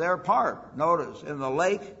part of their part. Notice, in the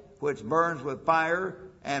lake which burns with fire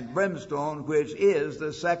and brimstone, which is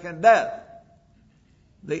the second death.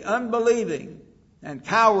 The unbelieving and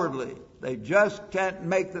cowardly, they just can't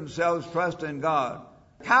make themselves trust in God.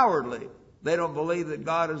 Cowardly. They don't believe that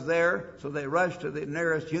God is there, so they rush to the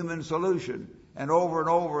nearest human solution. And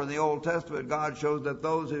over in the Old Testament, God shows that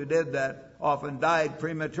those who did that often died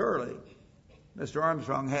prematurely. Mr.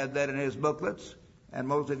 Armstrong had that in his booklets, and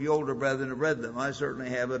most of you older brethren have read them. I certainly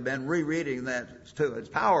have. I've been rereading that too. It's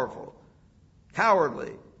powerful.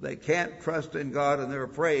 Cowardly. They can't trust in God, and they're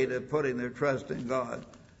afraid of putting their trust in God.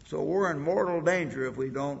 So we're in mortal danger if we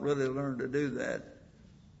don't really learn to do that.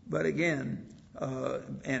 But again,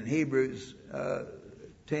 in Hebrews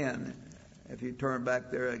 10, if you turn back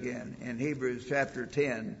there again, in Hebrews chapter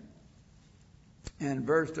 10 and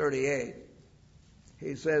verse 38,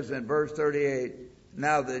 he says in verse 38,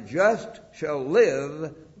 now the just shall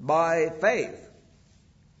live by faith.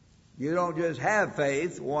 You don't just have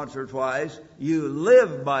faith once or twice, you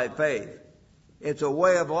live by faith. It's a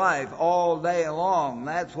way of life all day long.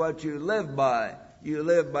 That's what you live by. You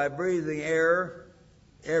live by breathing air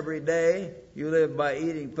every day. You live by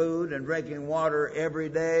eating food and drinking water every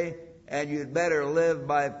day. And you'd better live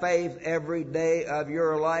by faith every day of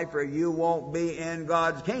your life or you won't be in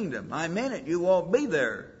God's kingdom. I mean it. You won't be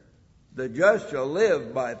there. The just shall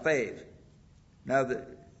live by faith.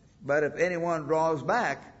 But if anyone draws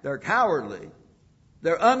back, they're cowardly.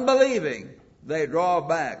 They're unbelieving. They draw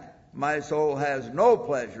back. My soul has no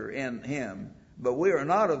pleasure in him. But we are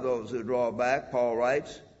not of those who draw back, Paul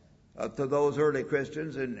writes, to those early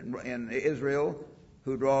Christians in Israel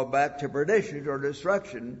who draw back to perdition or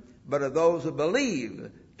destruction, but of those who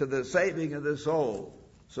believe to the saving of the soul.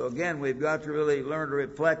 So again, we've got to really learn to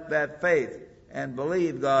reflect that faith and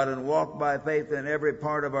believe God and walk by faith in every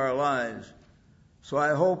part of our lives. So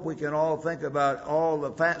I hope we can all think about all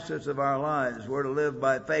the facets of our lives. We're to live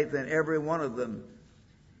by faith in every one of them.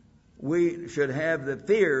 We should have the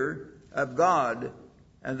fear of God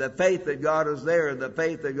and the faith that God is there, the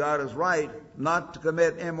faith that God is right, not to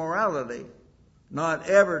commit immorality, not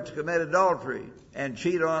ever to commit adultery and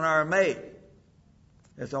cheat on our mate.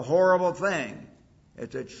 It's a horrible thing.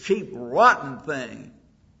 It's a cheap, rotten thing.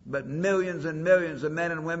 But millions and millions of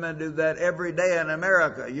men and women do that every day in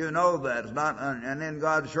America. You know that. It's not, and in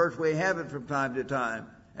God's church we have it from time to time.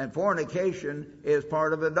 And fornication is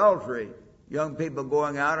part of adultery. Young people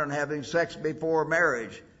going out and having sex before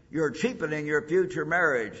marriage. You're cheapening your future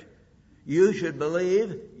marriage. You should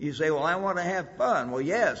believe, you say, well, I want to have fun. Well,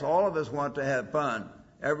 yes, all of us want to have fun.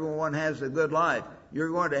 Everyone has a good life. You're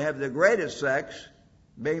going to have the greatest sex,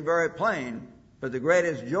 being very plain, but the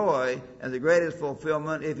greatest joy and the greatest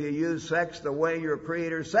fulfillment if you use sex the way your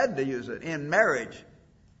Creator said to use it, in marriage.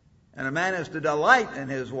 And a man is to delight in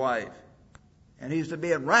his wife. And he's to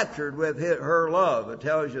be enraptured with her love. It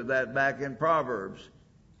tells you that back in Proverbs.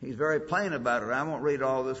 He's very plain about it. I won't read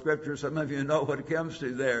all the scriptures. Some of you know what it comes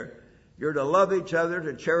to there. You're to love each other,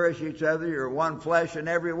 to cherish each other. You're one flesh in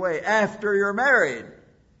every way after you're married,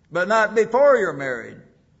 but not before you're married.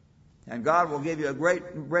 And God will give you a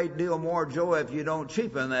great deal more joy if you don't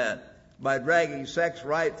cheapen that by dragging sex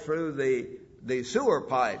right through the sewer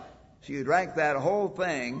pipe. So you drag that whole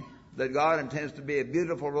thing that God intends to be a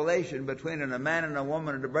beautiful relation between a man and a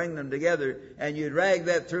woman and to bring them together, and you drag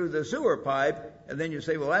that through the sewer pipe, and then you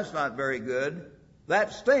say, well, that's not very good.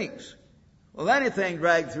 That stinks. Well, anything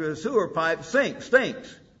dragged through a sewer pipe stinks.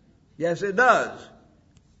 Yes, it does.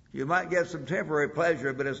 You might get some temporary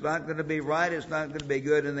pleasure, but it's not going to be right. It's not going to be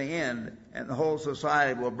good in the end. And the whole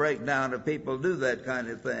society will break down if people do that kind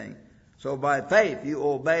of thing. So by faith, you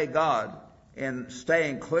obey God in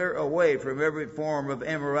staying clear away from every form of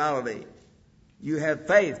immorality. You have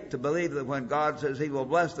faith to believe that when God says He will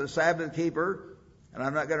bless the Sabbath keeper, and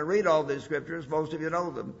I'm not going to read all these scriptures, most of you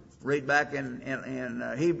know them. Read back in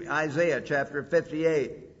Isaiah chapter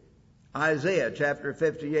 58. Isaiah chapter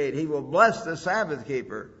 58. He will bless the Sabbath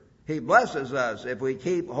keeper. He blesses us if we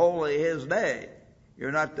keep holy His day.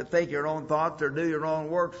 You're not to think your own thoughts or do your own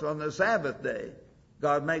works on the Sabbath day.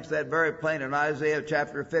 God makes that very plain in Isaiah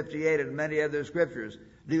chapter 58 and many other scriptures.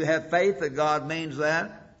 Do you have faith that God means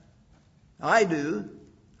that? I do.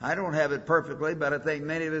 I don't have it perfectly, but I think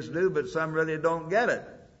many of us do, but some really don't get it.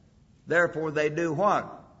 Therefore, they do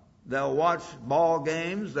what? They'll watch ball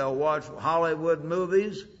games. They'll watch Hollywood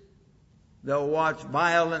movies. They'll watch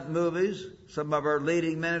violent movies. Some of our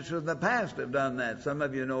leading ministers in the past have done that. Some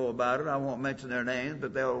of you know about it. I won't mention their names,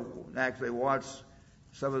 but they'll actually watch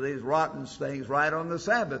some of these rotten things right on the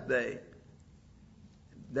Sabbath day.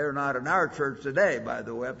 They're not in our church today, by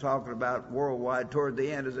the way. I'm talking about worldwide toward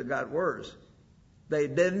the end as it got worse. They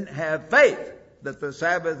didn't have faith that the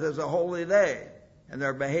Sabbath is a holy day, and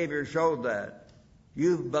their behavior showed that.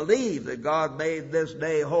 You believe that God made this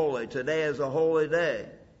day holy. Today is a holy day.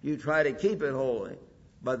 You try to keep it holy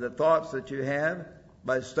by the thoughts that you have,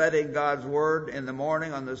 by studying God's Word in the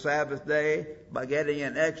morning on the Sabbath day, by getting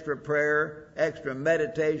in extra prayer, extra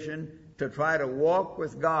meditation, to try to walk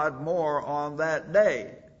with God more on that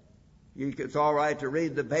day. It's all right to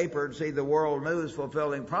read the paper and see the world news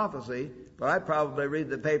fulfilling prophecy, but I probably read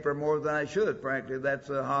the paper more than I should, frankly. That's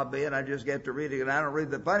a hobby, and I just get to reading it. I don't read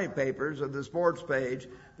the funny papers or the sports page,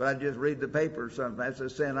 but I just read the paper sometimes.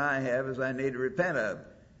 That's a sin I have, as I need to repent of.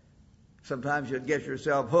 Sometimes you get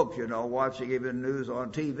yourself hooked, watching even news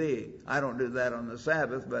on TV. I don't do that on the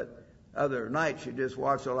Sabbath, but other nights you just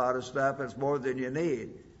watch a lot of stuff. It's more than you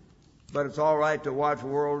need. But it's all right to watch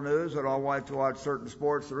world news and all right to watch certain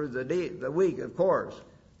sports through the week, of course.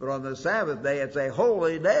 But on the Sabbath day, it's a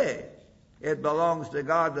holy day. It belongs to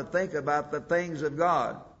God to think about the things of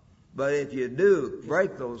God. But if you do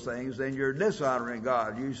break those things, then you're dishonoring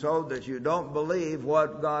God. You show that you don't believe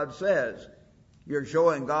what God says. You're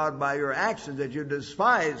showing God by your actions that you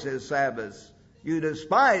despise His Sabbaths. You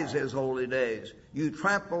despise His holy days. You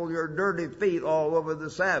trample your dirty feet all over the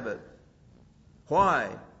Sabbath. Why?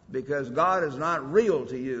 Because God is not real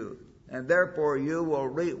to you. And therefore you will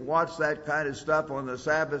watch that kind of stuff on the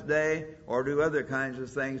Sabbath day or do other kinds of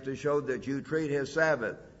things to show that you treat His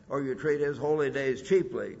Sabbath or you treat His holy days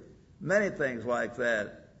cheaply. Many things like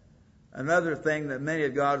that. Another thing that many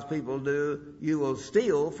of God's people do, you will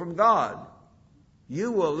steal from God.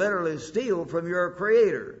 You will literally steal from your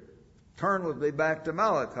Creator. Turn with me back to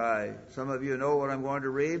Malachi. Some of you know what I'm going to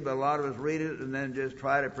read, but a lot of us read it and then just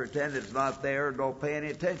try to pretend it's not there and don't pay any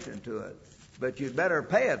attention to it. But you'd better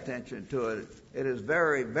pay attention to it. It is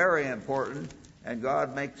very, very important. And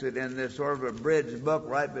God makes it in this sort of a bridge book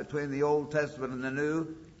right between the Old Testament and the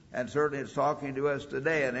New, and certainly it's talking to us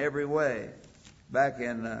today in every way. Back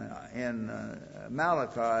in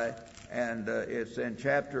Malachi, and it's in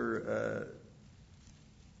chapter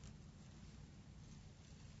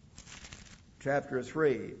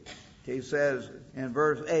 3. He says in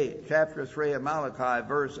verse 8, chapter 3 of Malachi,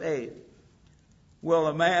 verse 8, will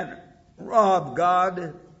a man rob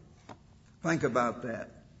God? Think about that.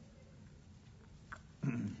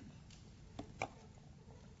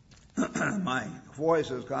 My voice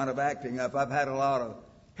is kind of acting up. I've had a lot of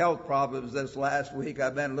health problems this last week.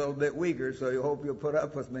 I've been a little bit weaker, so you hope you'll put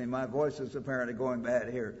up with me. My voice is apparently going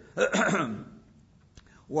bad here.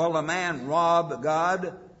 Will a man rob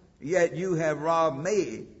God? Yet you have robbed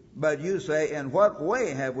me. But you say, in what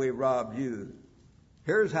way have we robbed you?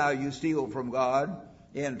 Here's how you steal from God.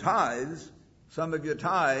 In tithes. Some of you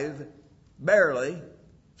tithe barely.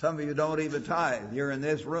 Some of you don't even tithe. You're in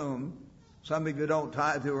this room. Some of you don't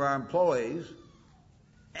tithe to our employees.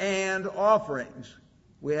 And offerings.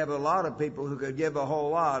 We have a lot of people who could give a whole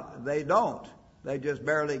lot. They don't. They just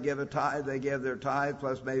barely give a tithe. They give their tithe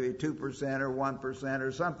plus maybe 2% or 1%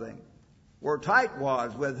 or something. We're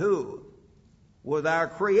tightwads with who? With our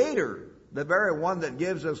Creator, the very one that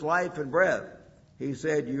gives us life and breath. He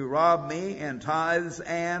said, you rob me in tithes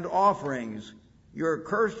and offerings. You're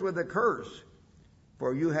cursed with a curse,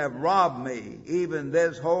 for you have robbed me, even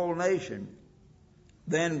this whole nation.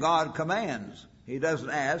 Then God commands. He doesn't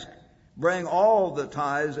ask. Bring all the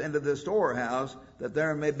tithes into the storehouse, that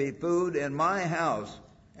there may be food in my house.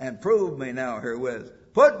 And prove me now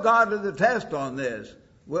herewith. Put God to the test on this.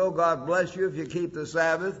 Will God bless you if you keep the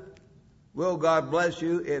Sabbath? Will God bless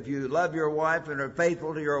you if you love your wife and are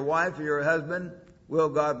faithful to your wife or your husband? Will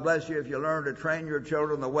God bless you if you learn to train your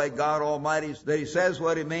children the way God Almighty, that He says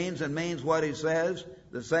what He means and means what He says?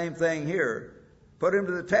 The same thing here. Put Him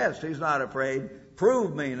to the test. He's not afraid.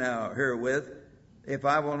 Prove me now herewith, if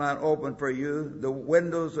I will not open for you the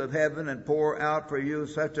windows of heaven and pour out for you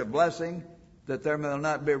such a blessing that there will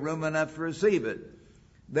not be room enough to receive it.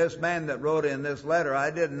 This man that wrote in this letter,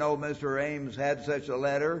 I didn't know Mr. Ames had such a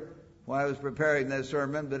letter when I was preparing this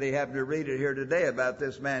sermon, but he happened to read it here today about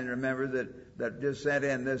this man, remember, that just sent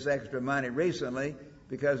in this extra money recently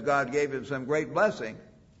because God gave him some great blessing.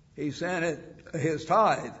 He sent it his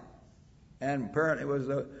tithe, and apparently it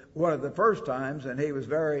was one of the first times, and he was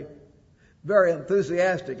very, very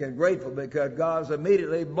enthusiastic and grateful because God's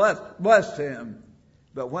immediately blessed him.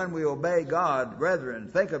 But when we obey God, brethren,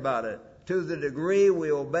 think about it. To the degree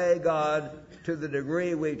we obey God, to the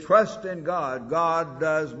degree we trust in God, God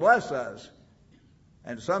does bless us.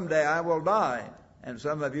 And someday I will die. And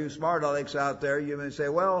some of you smart alecks out there, you may say,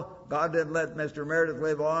 well, God didn't let Mr. Meredith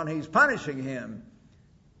live on. He's punishing him.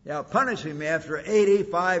 Yeah, punishing me after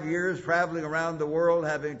 85 years traveling around the world,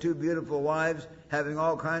 having 2 beautiful wives, having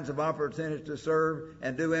all kinds of opportunities to serve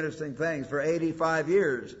and do interesting things for 85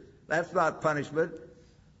 years. That's not punishment.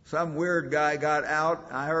 Some weird guy got out.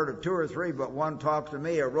 I heard of 2 or 3, but one talked to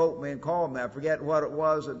me or wrote me and called me. I forget what it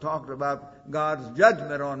was, and talked about God's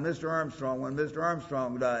judgment on Mr. Armstrong when Mr.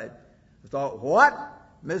 Armstrong died. I thought, what?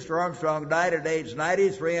 Mr. Armstrong died at age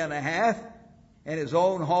 93 and a half in his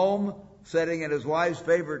own home, sitting in his wife's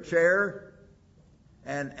favorite chair,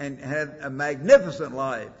 and had a magnificent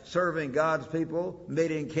life, serving God's people,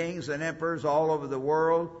 meeting kings and emperors all over the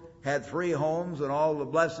world, had 3 homes and all the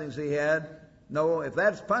blessings he had. No, if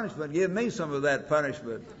that's punishment, give me some of that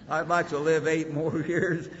punishment. I'd like to live 8 more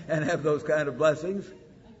years and have those kind of blessings.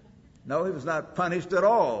 No, he was not punished at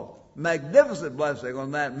all. Magnificent blessing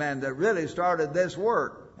on that man that really started this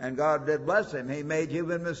work. And God did bless him. He made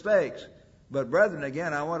human mistakes. But brethren,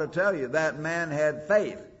 again, I want to tell you, that man had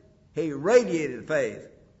faith. He radiated faith.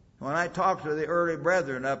 When I talked to the early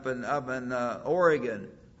brethren up in Oregon,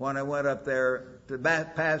 when I went up there to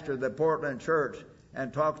pastor the Portland church,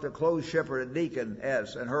 and talked to Close Shippert, Deacon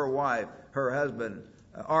S., and her wife, her husband,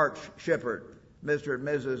 Arch Shippert, Mr. and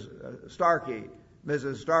Mrs. Starkey.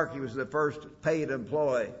 Mrs. Starkey was the first paid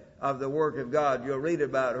employee of the work of God. You'll read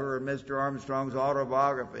about her in Mr. Armstrong's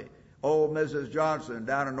autobiography. Old Mrs. Johnson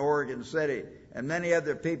down in Oregon City, and many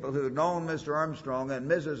other people who'd known Mr. Armstrong and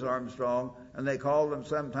Mrs. Armstrong, and they called them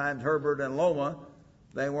sometimes Herbert and Loma.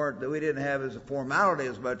 We didn't have as a formality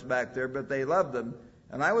as much back there, but they loved them.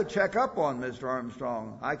 And I would check up on Mr.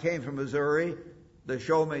 Armstrong. I came from Missouri, the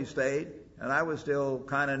show me state, and I was still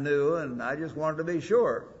kind of new, and I just wanted to be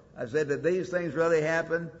sure. I said, did these things really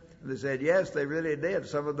happen? And they said, yes, they really did.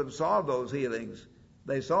 Some of them saw those healings.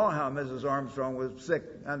 They saw how Mrs. Armstrong was sick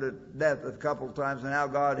unto death a couple of times and how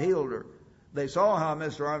God healed her. They saw how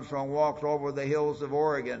Mr. Armstrong walked over the hills of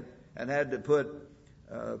Oregon and had to put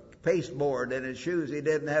pasteboard in his shoes. He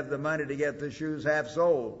didn't have the money to get the shoes half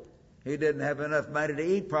soled. He didn't have enough money to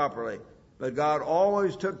eat properly. But God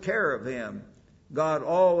always took care of him. God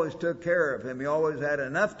always took care of him. He always had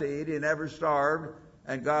enough to eat. He never starved.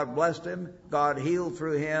 And God blessed him. God healed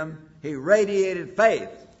through him. He radiated faith.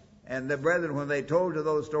 And the brethren, when they told you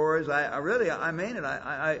those stories, I mean it.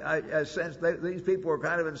 I sensed that these people were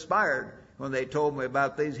kind of inspired when they told me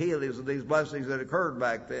about these healings and these blessings that occurred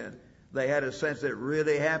back then. They had a sense that it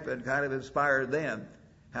really happened, kind of inspired them.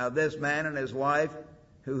 How this man and his wife,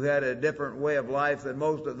 who had a different way of life than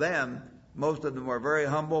most of them were very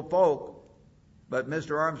humble folk. But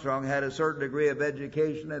Mr. Armstrong had a certain degree of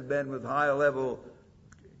education, had been with high-level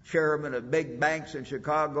chairman of big banks in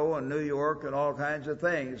Chicago and New York and all kinds of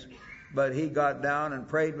things. But he got down and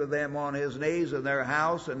prayed with them on his knees in their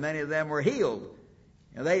house, and many of them were healed.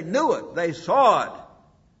 And they knew it. They saw it.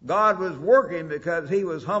 God was working because he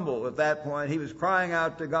was humble at that point. He was crying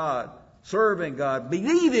out to God, serving God,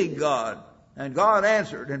 believing God. And God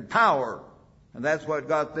answered in power. And that's what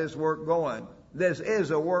got this work going. This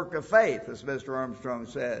is a work of faith, as Mr. Armstrong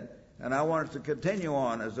said. And I want us to continue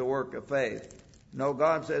on as a work of faith. No,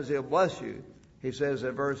 God says he'll bless you. He says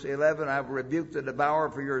in verse 11, I have rebuked the devourer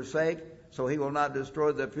for your sake, so he will not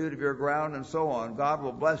destroy the fruit of your ground, and so on. God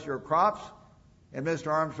will bless your crops. In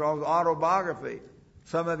Mr. Armstrong's autobiography,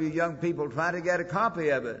 some of you young people try to get a copy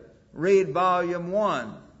of it. Read volume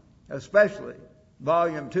 1, especially.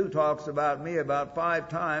 Volume 2 talks about me about 5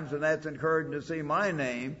 times, and that's encouraging to see my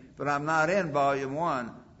name, but I'm not in volume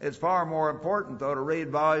 1. It's far more important, though, to read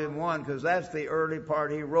volume 1, because that's the early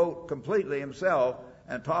part he wrote completely himself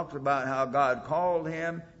and talks about how God called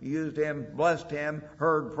him, used him, blessed him,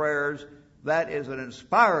 heard prayers. That is an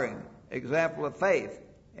inspiring example of faith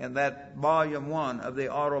in that volume 1 of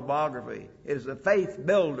the autobiography. It is a faith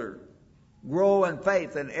builder. Grow in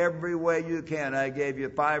faith in every way you can. I gave you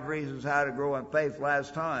 5 reasons how to grow in faith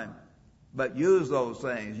last time. But use those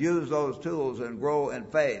things. Use those tools and grow in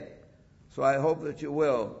faith. So I hope that you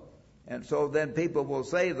will. And so then people will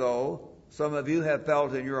say, though, some of you have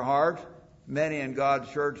felt in your heart, many in God's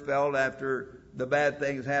church felt after the bad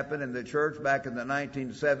things happened in the church back in the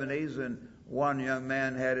 1970s, and one young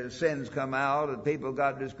man had his sins come out, and people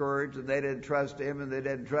got discouraged, and they didn't trust him, and they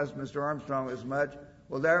didn't trust Mr. Armstrong as much.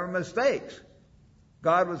 Well, there were mistakes.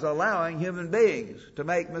 God was allowing human beings to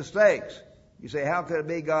make mistakes. You say, how could it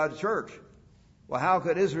be God's church? Well, how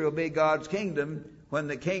could Israel be God's kingdom when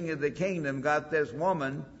the king of the kingdom got this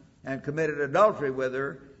woman and committed adultery with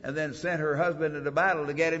her and then sent her husband into battle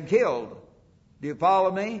to get him killed? Do you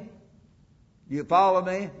follow me? Do you follow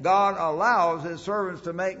me? God allows his servants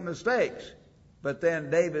to make mistakes. But then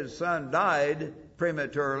David's son died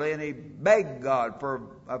prematurely, and he begged God for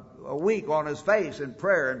a week on his face in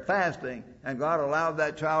prayer and fasting, and God allowed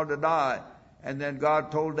that child to die. And then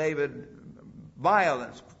God told David,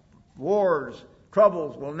 violence, wars,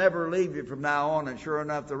 troubles will never leave you from now on. And sure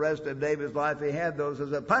enough, the rest of David's life, he had those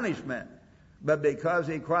as a punishment. But because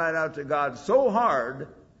he cried out to God so hard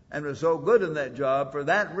and was so good in that job, for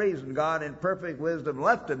that reason, God in perfect wisdom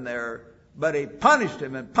left him there, but he punished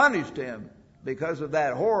him because of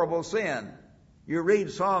that horrible sin. You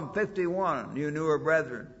read Psalm 51, you newer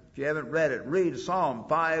brethren. If you haven't read it, read Psalm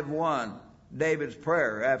 5:1, David's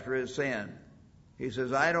prayer after his sin. He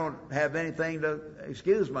says, I don't have anything to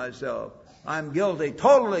excuse myself. I'm guilty,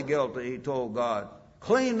 totally guilty, he told God.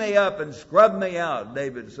 Clean me up and scrub me out,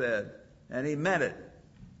 David said. And he meant it.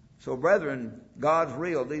 So, brethren, God's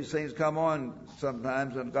real. These things come on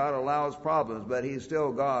sometimes, and God allows problems, but he's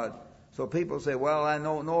still God. So people say, well, I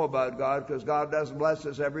don't know about God because God doesn't bless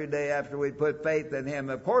us every day after we put faith in him.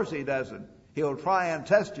 Of course he doesn't. He'll try and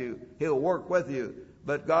test you. He'll work with you.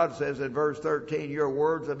 But God says in verse 13, your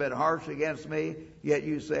words have been harsh against me, yet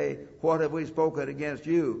you say, what have we spoken against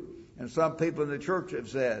you? And some people in the church have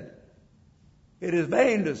said, it is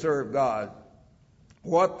vain to serve God.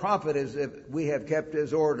 What profit is if we have kept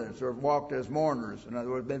his ordinance or walked as mourners? In other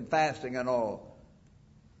words, been fasting and all.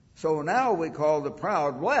 So now we call the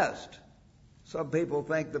proud blessed. Some people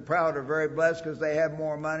think the proud are very blessed because they have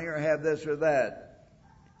more money or have this or that.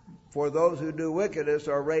 For those who do wickedness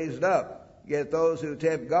are raised up, yet those who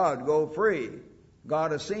tempt God go free.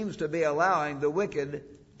 God seems to be allowing the wicked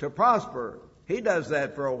to prosper. He does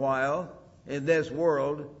that for a while in this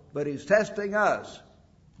world, but he's testing us.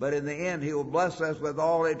 But in the end, he will bless us with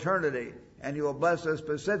all eternity. And he will bless us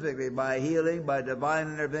specifically by healing, by divine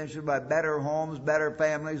intervention, by better homes, better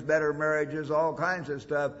families, better marriages, all kinds of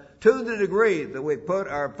stuff, to the degree that we put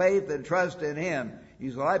our faith and trust in him. You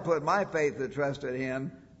say, well, I put my faith and trust in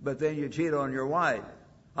him, but then you cheat on your wife.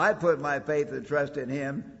 I put my faith and trust in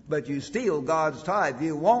him, but you steal God's tithe.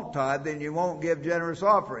 You won't tithe, then you won't give generous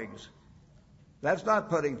offerings. That's not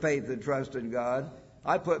putting faith and trust in God.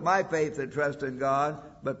 I put my faith and trust in God,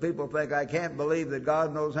 but people think I can't believe that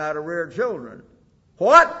God knows how to rear children.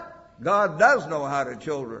 What? God does know how to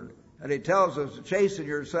children. And He tells us to chasten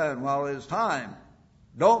your son while it is time.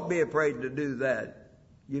 Don't be afraid to do that.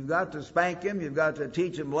 You've got to spank him. You've got to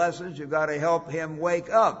teach him lessons. You've got to help him wake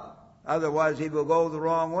up. Otherwise, he will go the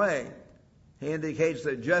wrong way. He indicates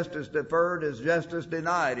that justice deferred is justice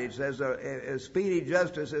denied. He says if speedy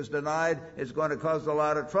justice is denied, it's going to cause a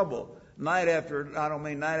lot of trouble. I don't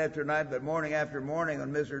mean night after night, but morning after morning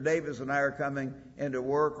when Mr. Davis and I are coming into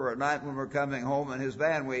work, or at night when we're coming home in his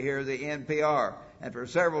van, we hear the NPR. And for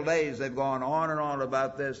several days they've gone on and on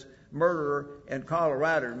about this murderer in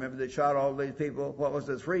Colorado. Remember they shot all these people,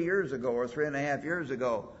 3 years ago or 3.5 years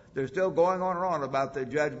ago. They're still going on and on about the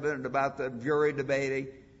judgment and about the jury debating.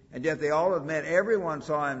 And yet they all admit everyone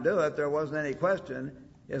saw him do it. There wasn't any question.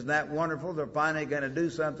 Isn't that wonderful? They're finally going to do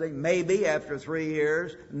something, maybe after 3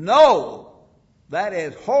 years. No! That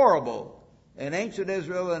is horrible. In ancient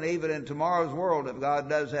Israel and even in tomorrow's world, if God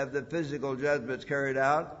does have the physical judgments carried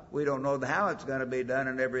out, we don't know how it's going to be done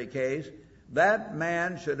in every case. That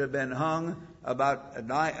man should have been hung about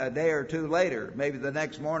a day or two later. Maybe the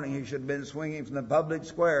next morning he should have been swinging from the public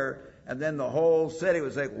square, and then the whole city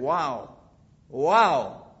would say, wow,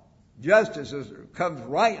 justice comes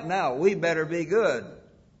right now. We better be good.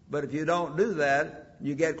 But if you don't do that,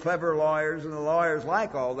 you get clever lawyers, and the lawyers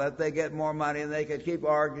like all that. They get more money, and they can keep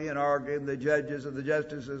arguing. The judges and the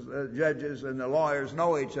judges and the lawyers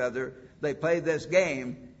know each other. They play this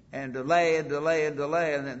game and delay, and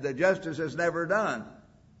the justice is never done.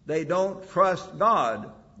 They don't trust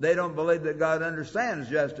God. They don't believe that God understands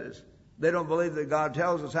justice. They don't believe that God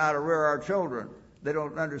tells us how to rear our children. They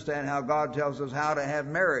don't understand how God tells us how to have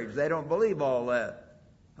marriage. They don't believe all that.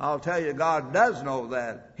 I'll tell you, God does know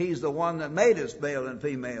that. He's the one that made us male and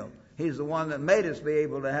female. He's the one that made us be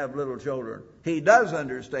able to have little children. He does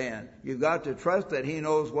understand. You've got to trust that He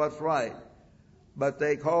knows what's right. But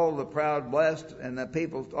they call the proud blessed, and the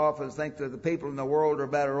people often think that the people in the world are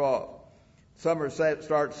better off. Some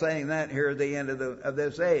start saying that here at the end of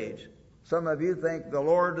this age. Some of you think the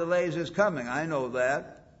Lord delays His coming. I know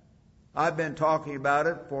that. I've been talking about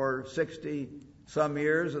it for 60-some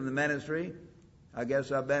years in the ministry. I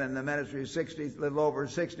guess I've been in the ministry a little over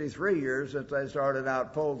 63 years since I started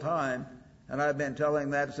out full time, and I've been telling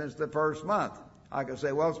that since the first month. I can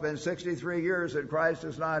say, well, it's been 63 years that Christ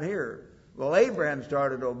is not here. Well, Abraham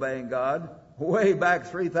started obeying God way back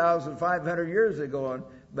 3,500 years ago,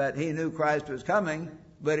 but he knew Christ was coming,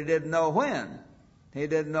 but he didn't know when. He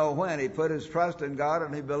didn't know when. He put his trust in God,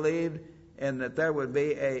 and he believed in that there would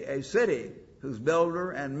be a city whose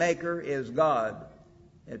builder and maker is God.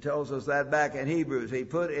 It tells us that back in Hebrews. He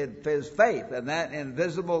put his faith in that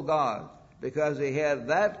invisible God, because he had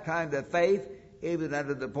that kind of faith, even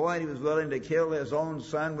unto the point he was willing to kill his own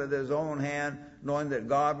son with his own hand, knowing that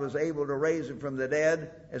God was able to raise him from the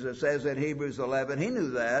dead, as it says in Hebrews 11. He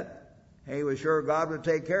knew that. He was sure God would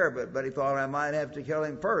take care of it, but he thought, I might have to kill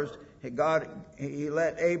him first. He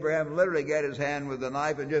let Abraham literally get his hand with the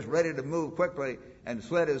knife and just ready to move quickly and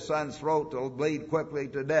slit his son's throat to bleed quickly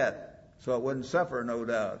to death, so it wouldn't suffer, no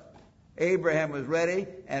doubt. Abraham was ready,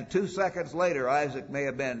 and 2 seconds later, Isaac may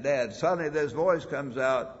have been dead. Suddenly this voice comes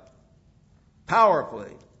out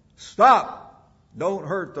powerfully. Stop! Don't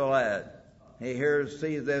hurt the lad. He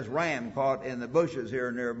sees this ram caught in the bushes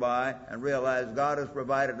here nearby, and realizes God has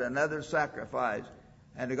provided another sacrifice.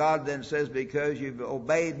 And God then says, because you've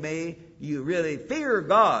obeyed me, you really fear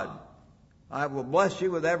God. I will bless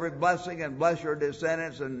you with every blessing and bless your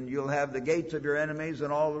descendants, and you'll have the gates of your enemies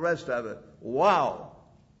and all the rest of it. Wow!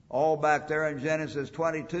 All back there in Genesis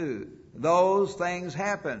 22. Those things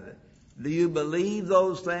happened. Do you believe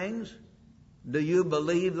those things? Do you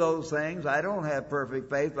believe those things? I don't have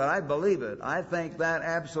perfect faith, but I believe it. I think that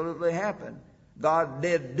absolutely happened. God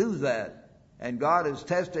did do that. And God is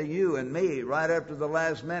testing you and me right up to the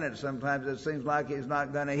last minute. Sometimes it seems like He's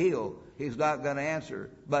not going to heal. He's not going to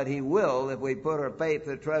answer. But He will if we put our faith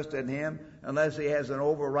and trust in Him, unless He has an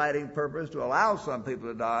overriding purpose to allow some people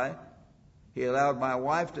to die. He allowed my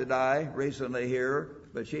wife to die recently here,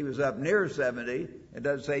 but she was up near 70. It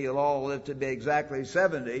doesn't say you'll all live to be exactly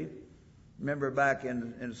 70. Remember back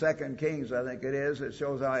in 2 Kings, I think it is, it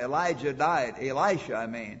shows how Elisha died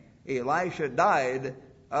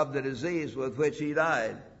of the disease with which he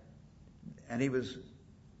died. And he was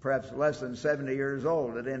perhaps less than 70 years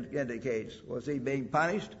old, it indicates. Was he being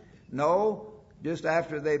punished? No. Just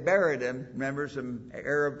after they buried him, remember, some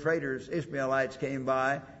Arab traders, Ishmaelites, came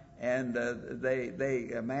by, and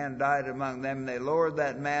a man died among them. They lowered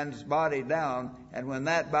that man's body down, and when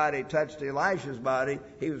that body touched Elisha's body,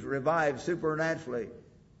 he was revived supernaturally.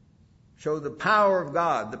 Showed the power of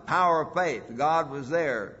God, the power of faith. God was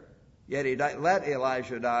there. Yet he let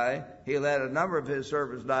Elisha die. He let a number of his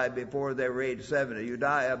servants die before they were age 70. You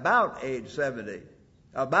die about age 70.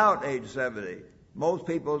 About age 70. Most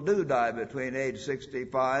people do die between age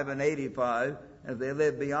 65 and 85. If they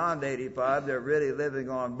live beyond 85, they're really living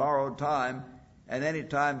on borrowed time. And any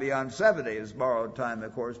time beyond 70 is borrowed time,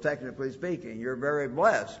 of course, technically speaking. You're very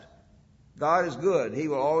blessed. God is good. He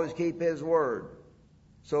will always keep His word.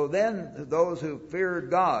 So then those who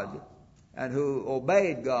feared God and who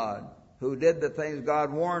obeyed God, who did the things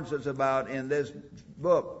God warns us about in this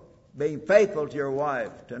book, being faithful to your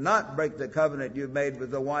wife, to not break the covenant you've made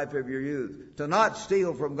with the wife of your youth, to not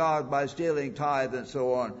steal from God by stealing tithe and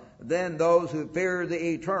so on. Then those who feared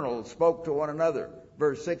the eternal spoke to one another.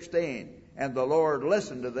 Verse 16, and the Lord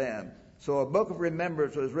listened to them. So a book of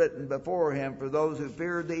remembrance was written before Him for those who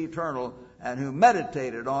feared the eternal and who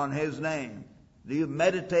meditated on His name. Do you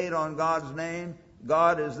meditate on God's name?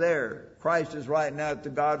 God is there. Christ is right now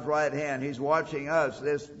at God's right hand. He's watching us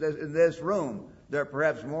in this room. There are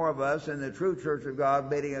perhaps more of us in the true church of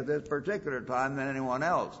God meeting at this particular time than anyone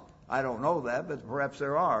else. I don't know that, but perhaps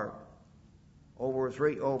there are. Over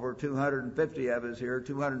 250 of us here,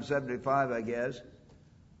 275, I guess.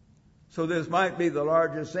 So this might be the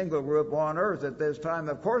largest single group on earth at this time.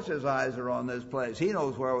 Of course His eyes are on this place. He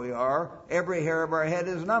knows where we are. Every hair of our head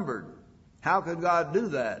is numbered. How could God do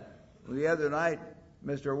that? Well, the other night,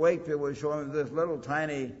 Mr. Wakefield was showing this little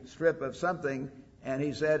tiny strip of something, and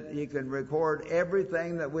he said he can record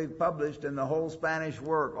everything that we've published in the whole Spanish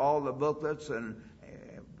work, all the booklets and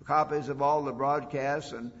copies of all the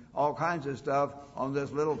broadcasts and all kinds of stuff on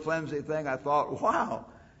this little flimsy thing. I thought, wow,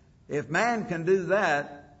 if man can do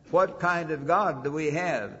that, what kind of God do we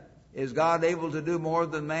have? Is God able to do more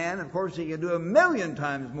than man? Of course, He can do 1,000,000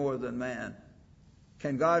 times more than man.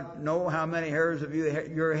 Can God know how many hairs of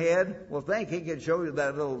your head? Well, think He could show you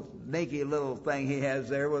that little naked little thing He has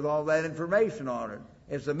there with all that information on it.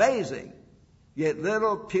 It's amazing. Yet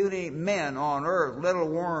little puny men on earth, little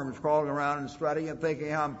worms crawling around and strutting and thinking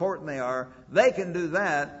how important they are, they can do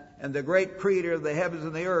that. And the great creator of the heavens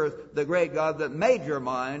and the earth, the great God that made your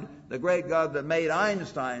mind, the great God that made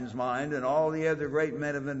Einstein's mind and all the other great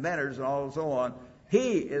men of inventors and all so on,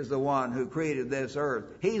 He is the one who created this earth.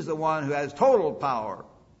 He's the one who has total power.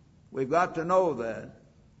 We've got to know that.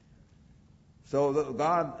 So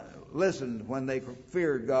God listened when they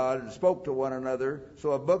feared God and spoke to one another.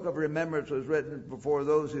 So a book of remembrance was written before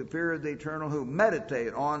those who feared the eternal, who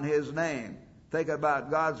meditate on His name. Think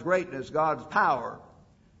about God's greatness, God's power.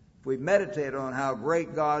 If we meditate on how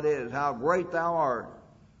great God is, how great Thou art,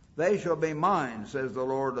 they shall be mine, says the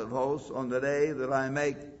Lord of hosts, on the day that I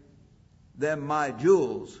make them my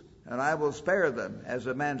jewels, and I will spare them, as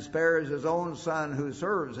a man spares his own son who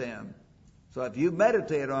serves him. So if you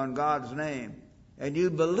meditate on God's name, and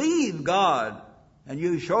you believe God, and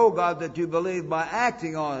you show God that you believe by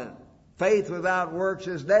acting on it, faith without works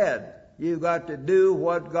is dead. You've got to do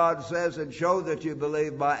what God says and show that you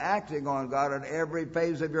believe by acting on God in every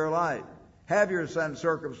phase of your life. Have your son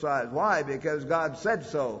circumcised. Why? Because God said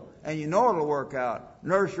so, and you know it'll work out.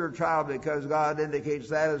 Nurse your child because God indicates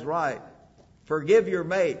that is right. Forgive your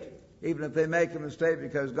mate, even if they make a mistake,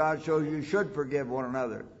 because God shows you should forgive one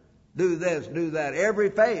another. Do this, do that.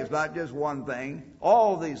 Every phase, not just one thing.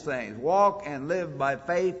 All these things. Walk and live by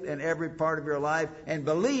faith in every part of your life, and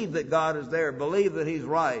believe that God is there. Believe that He's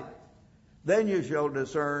right. Then you shall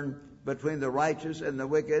discern between the righteous and the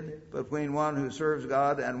wicked, between one who serves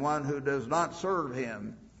God and one who does not serve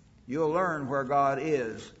Him. You'll learn where God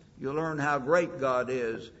is. You'll learn how great God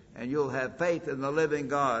is, and you'll have faith in the living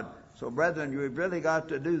God. So, brethren, you've really got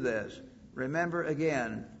to do this. Remember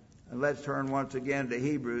again, and let's turn once again to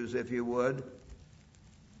Hebrews, if you would.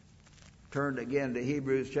 Turn again to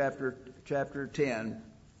Hebrews chapter 10.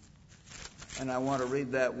 And I want to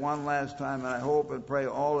read that one last time, and I hope and pray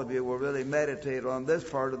all of you will really meditate on this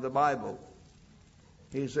part of the Bible.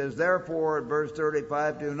 He says, therefore, in verse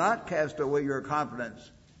 35, do not cast away your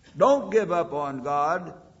confidence. Don't give up on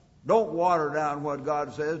God. Don't water down what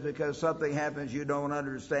God says because something happens you don't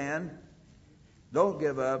understand. Don't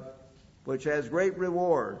give up, which has great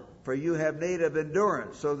reward. For you have need of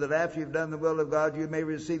endurance, so that after you've done the will of God, you may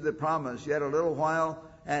receive the promise. Yet a little while,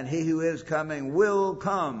 and He who is coming will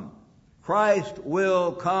come. Christ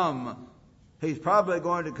will come. He's probably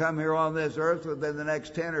going to come here on this earth within the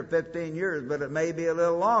next 10 or 15 years, but it may be a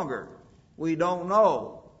little longer. We don't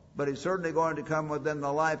know. but He's certainly going to come within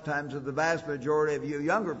the lifetimes of the vast majority of you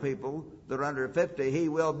younger people that are under 50. He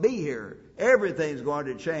will be here. Everything's going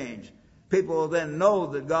to change. People will then know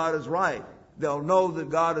that God is right. They'll know that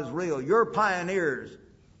God is real. You're pioneers.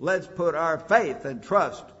 Let's put our faith and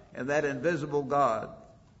trust in that invisible God.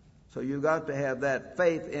 So you've got to have that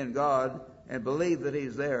faith in God and believe that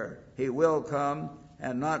He's there. He will come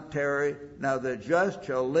and not tarry. Now the just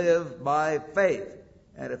shall live by faith.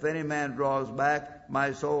 And if any man draws back,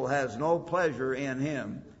 my soul has no pleasure in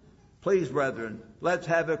him. Please, brethren, let's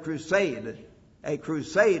have a crusade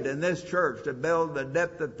in this church to build the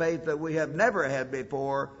depth of faith that we have never had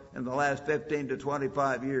before in the last 15 to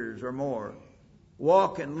 25 years or more.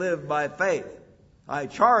 Walk and live by faith. I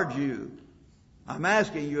charge you, I'm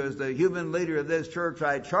asking you as the human leader of this church,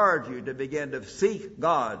 I charge you to begin to seek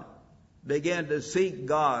God. Begin to seek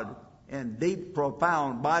God in deep,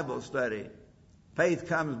 profound Bible study. Faith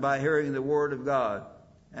comes by hearing the Word of God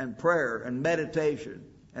and prayer and meditation,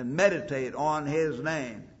 and meditate on His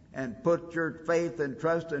name and put your faith and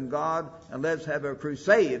trust in God, and let's have a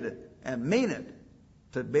crusade and mean it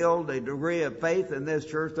to build a degree of faith in this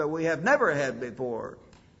church that we have never had before.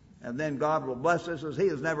 And then God will bless us as He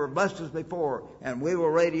has never blessed us before, and we will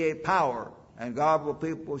radiate power, and God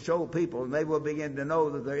will show people, and they will begin to know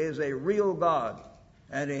that there is a real God,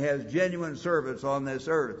 and He has genuine servants on this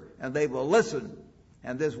earth, and they will listen,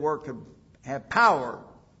 and this work can have power,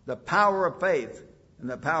 the power of faith, and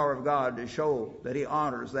the power of God to show that He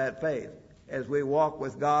honors that faith as we walk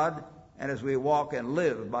with God and as we walk and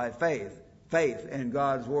live by faith in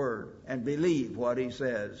God's Word and believe what He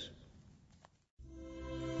says.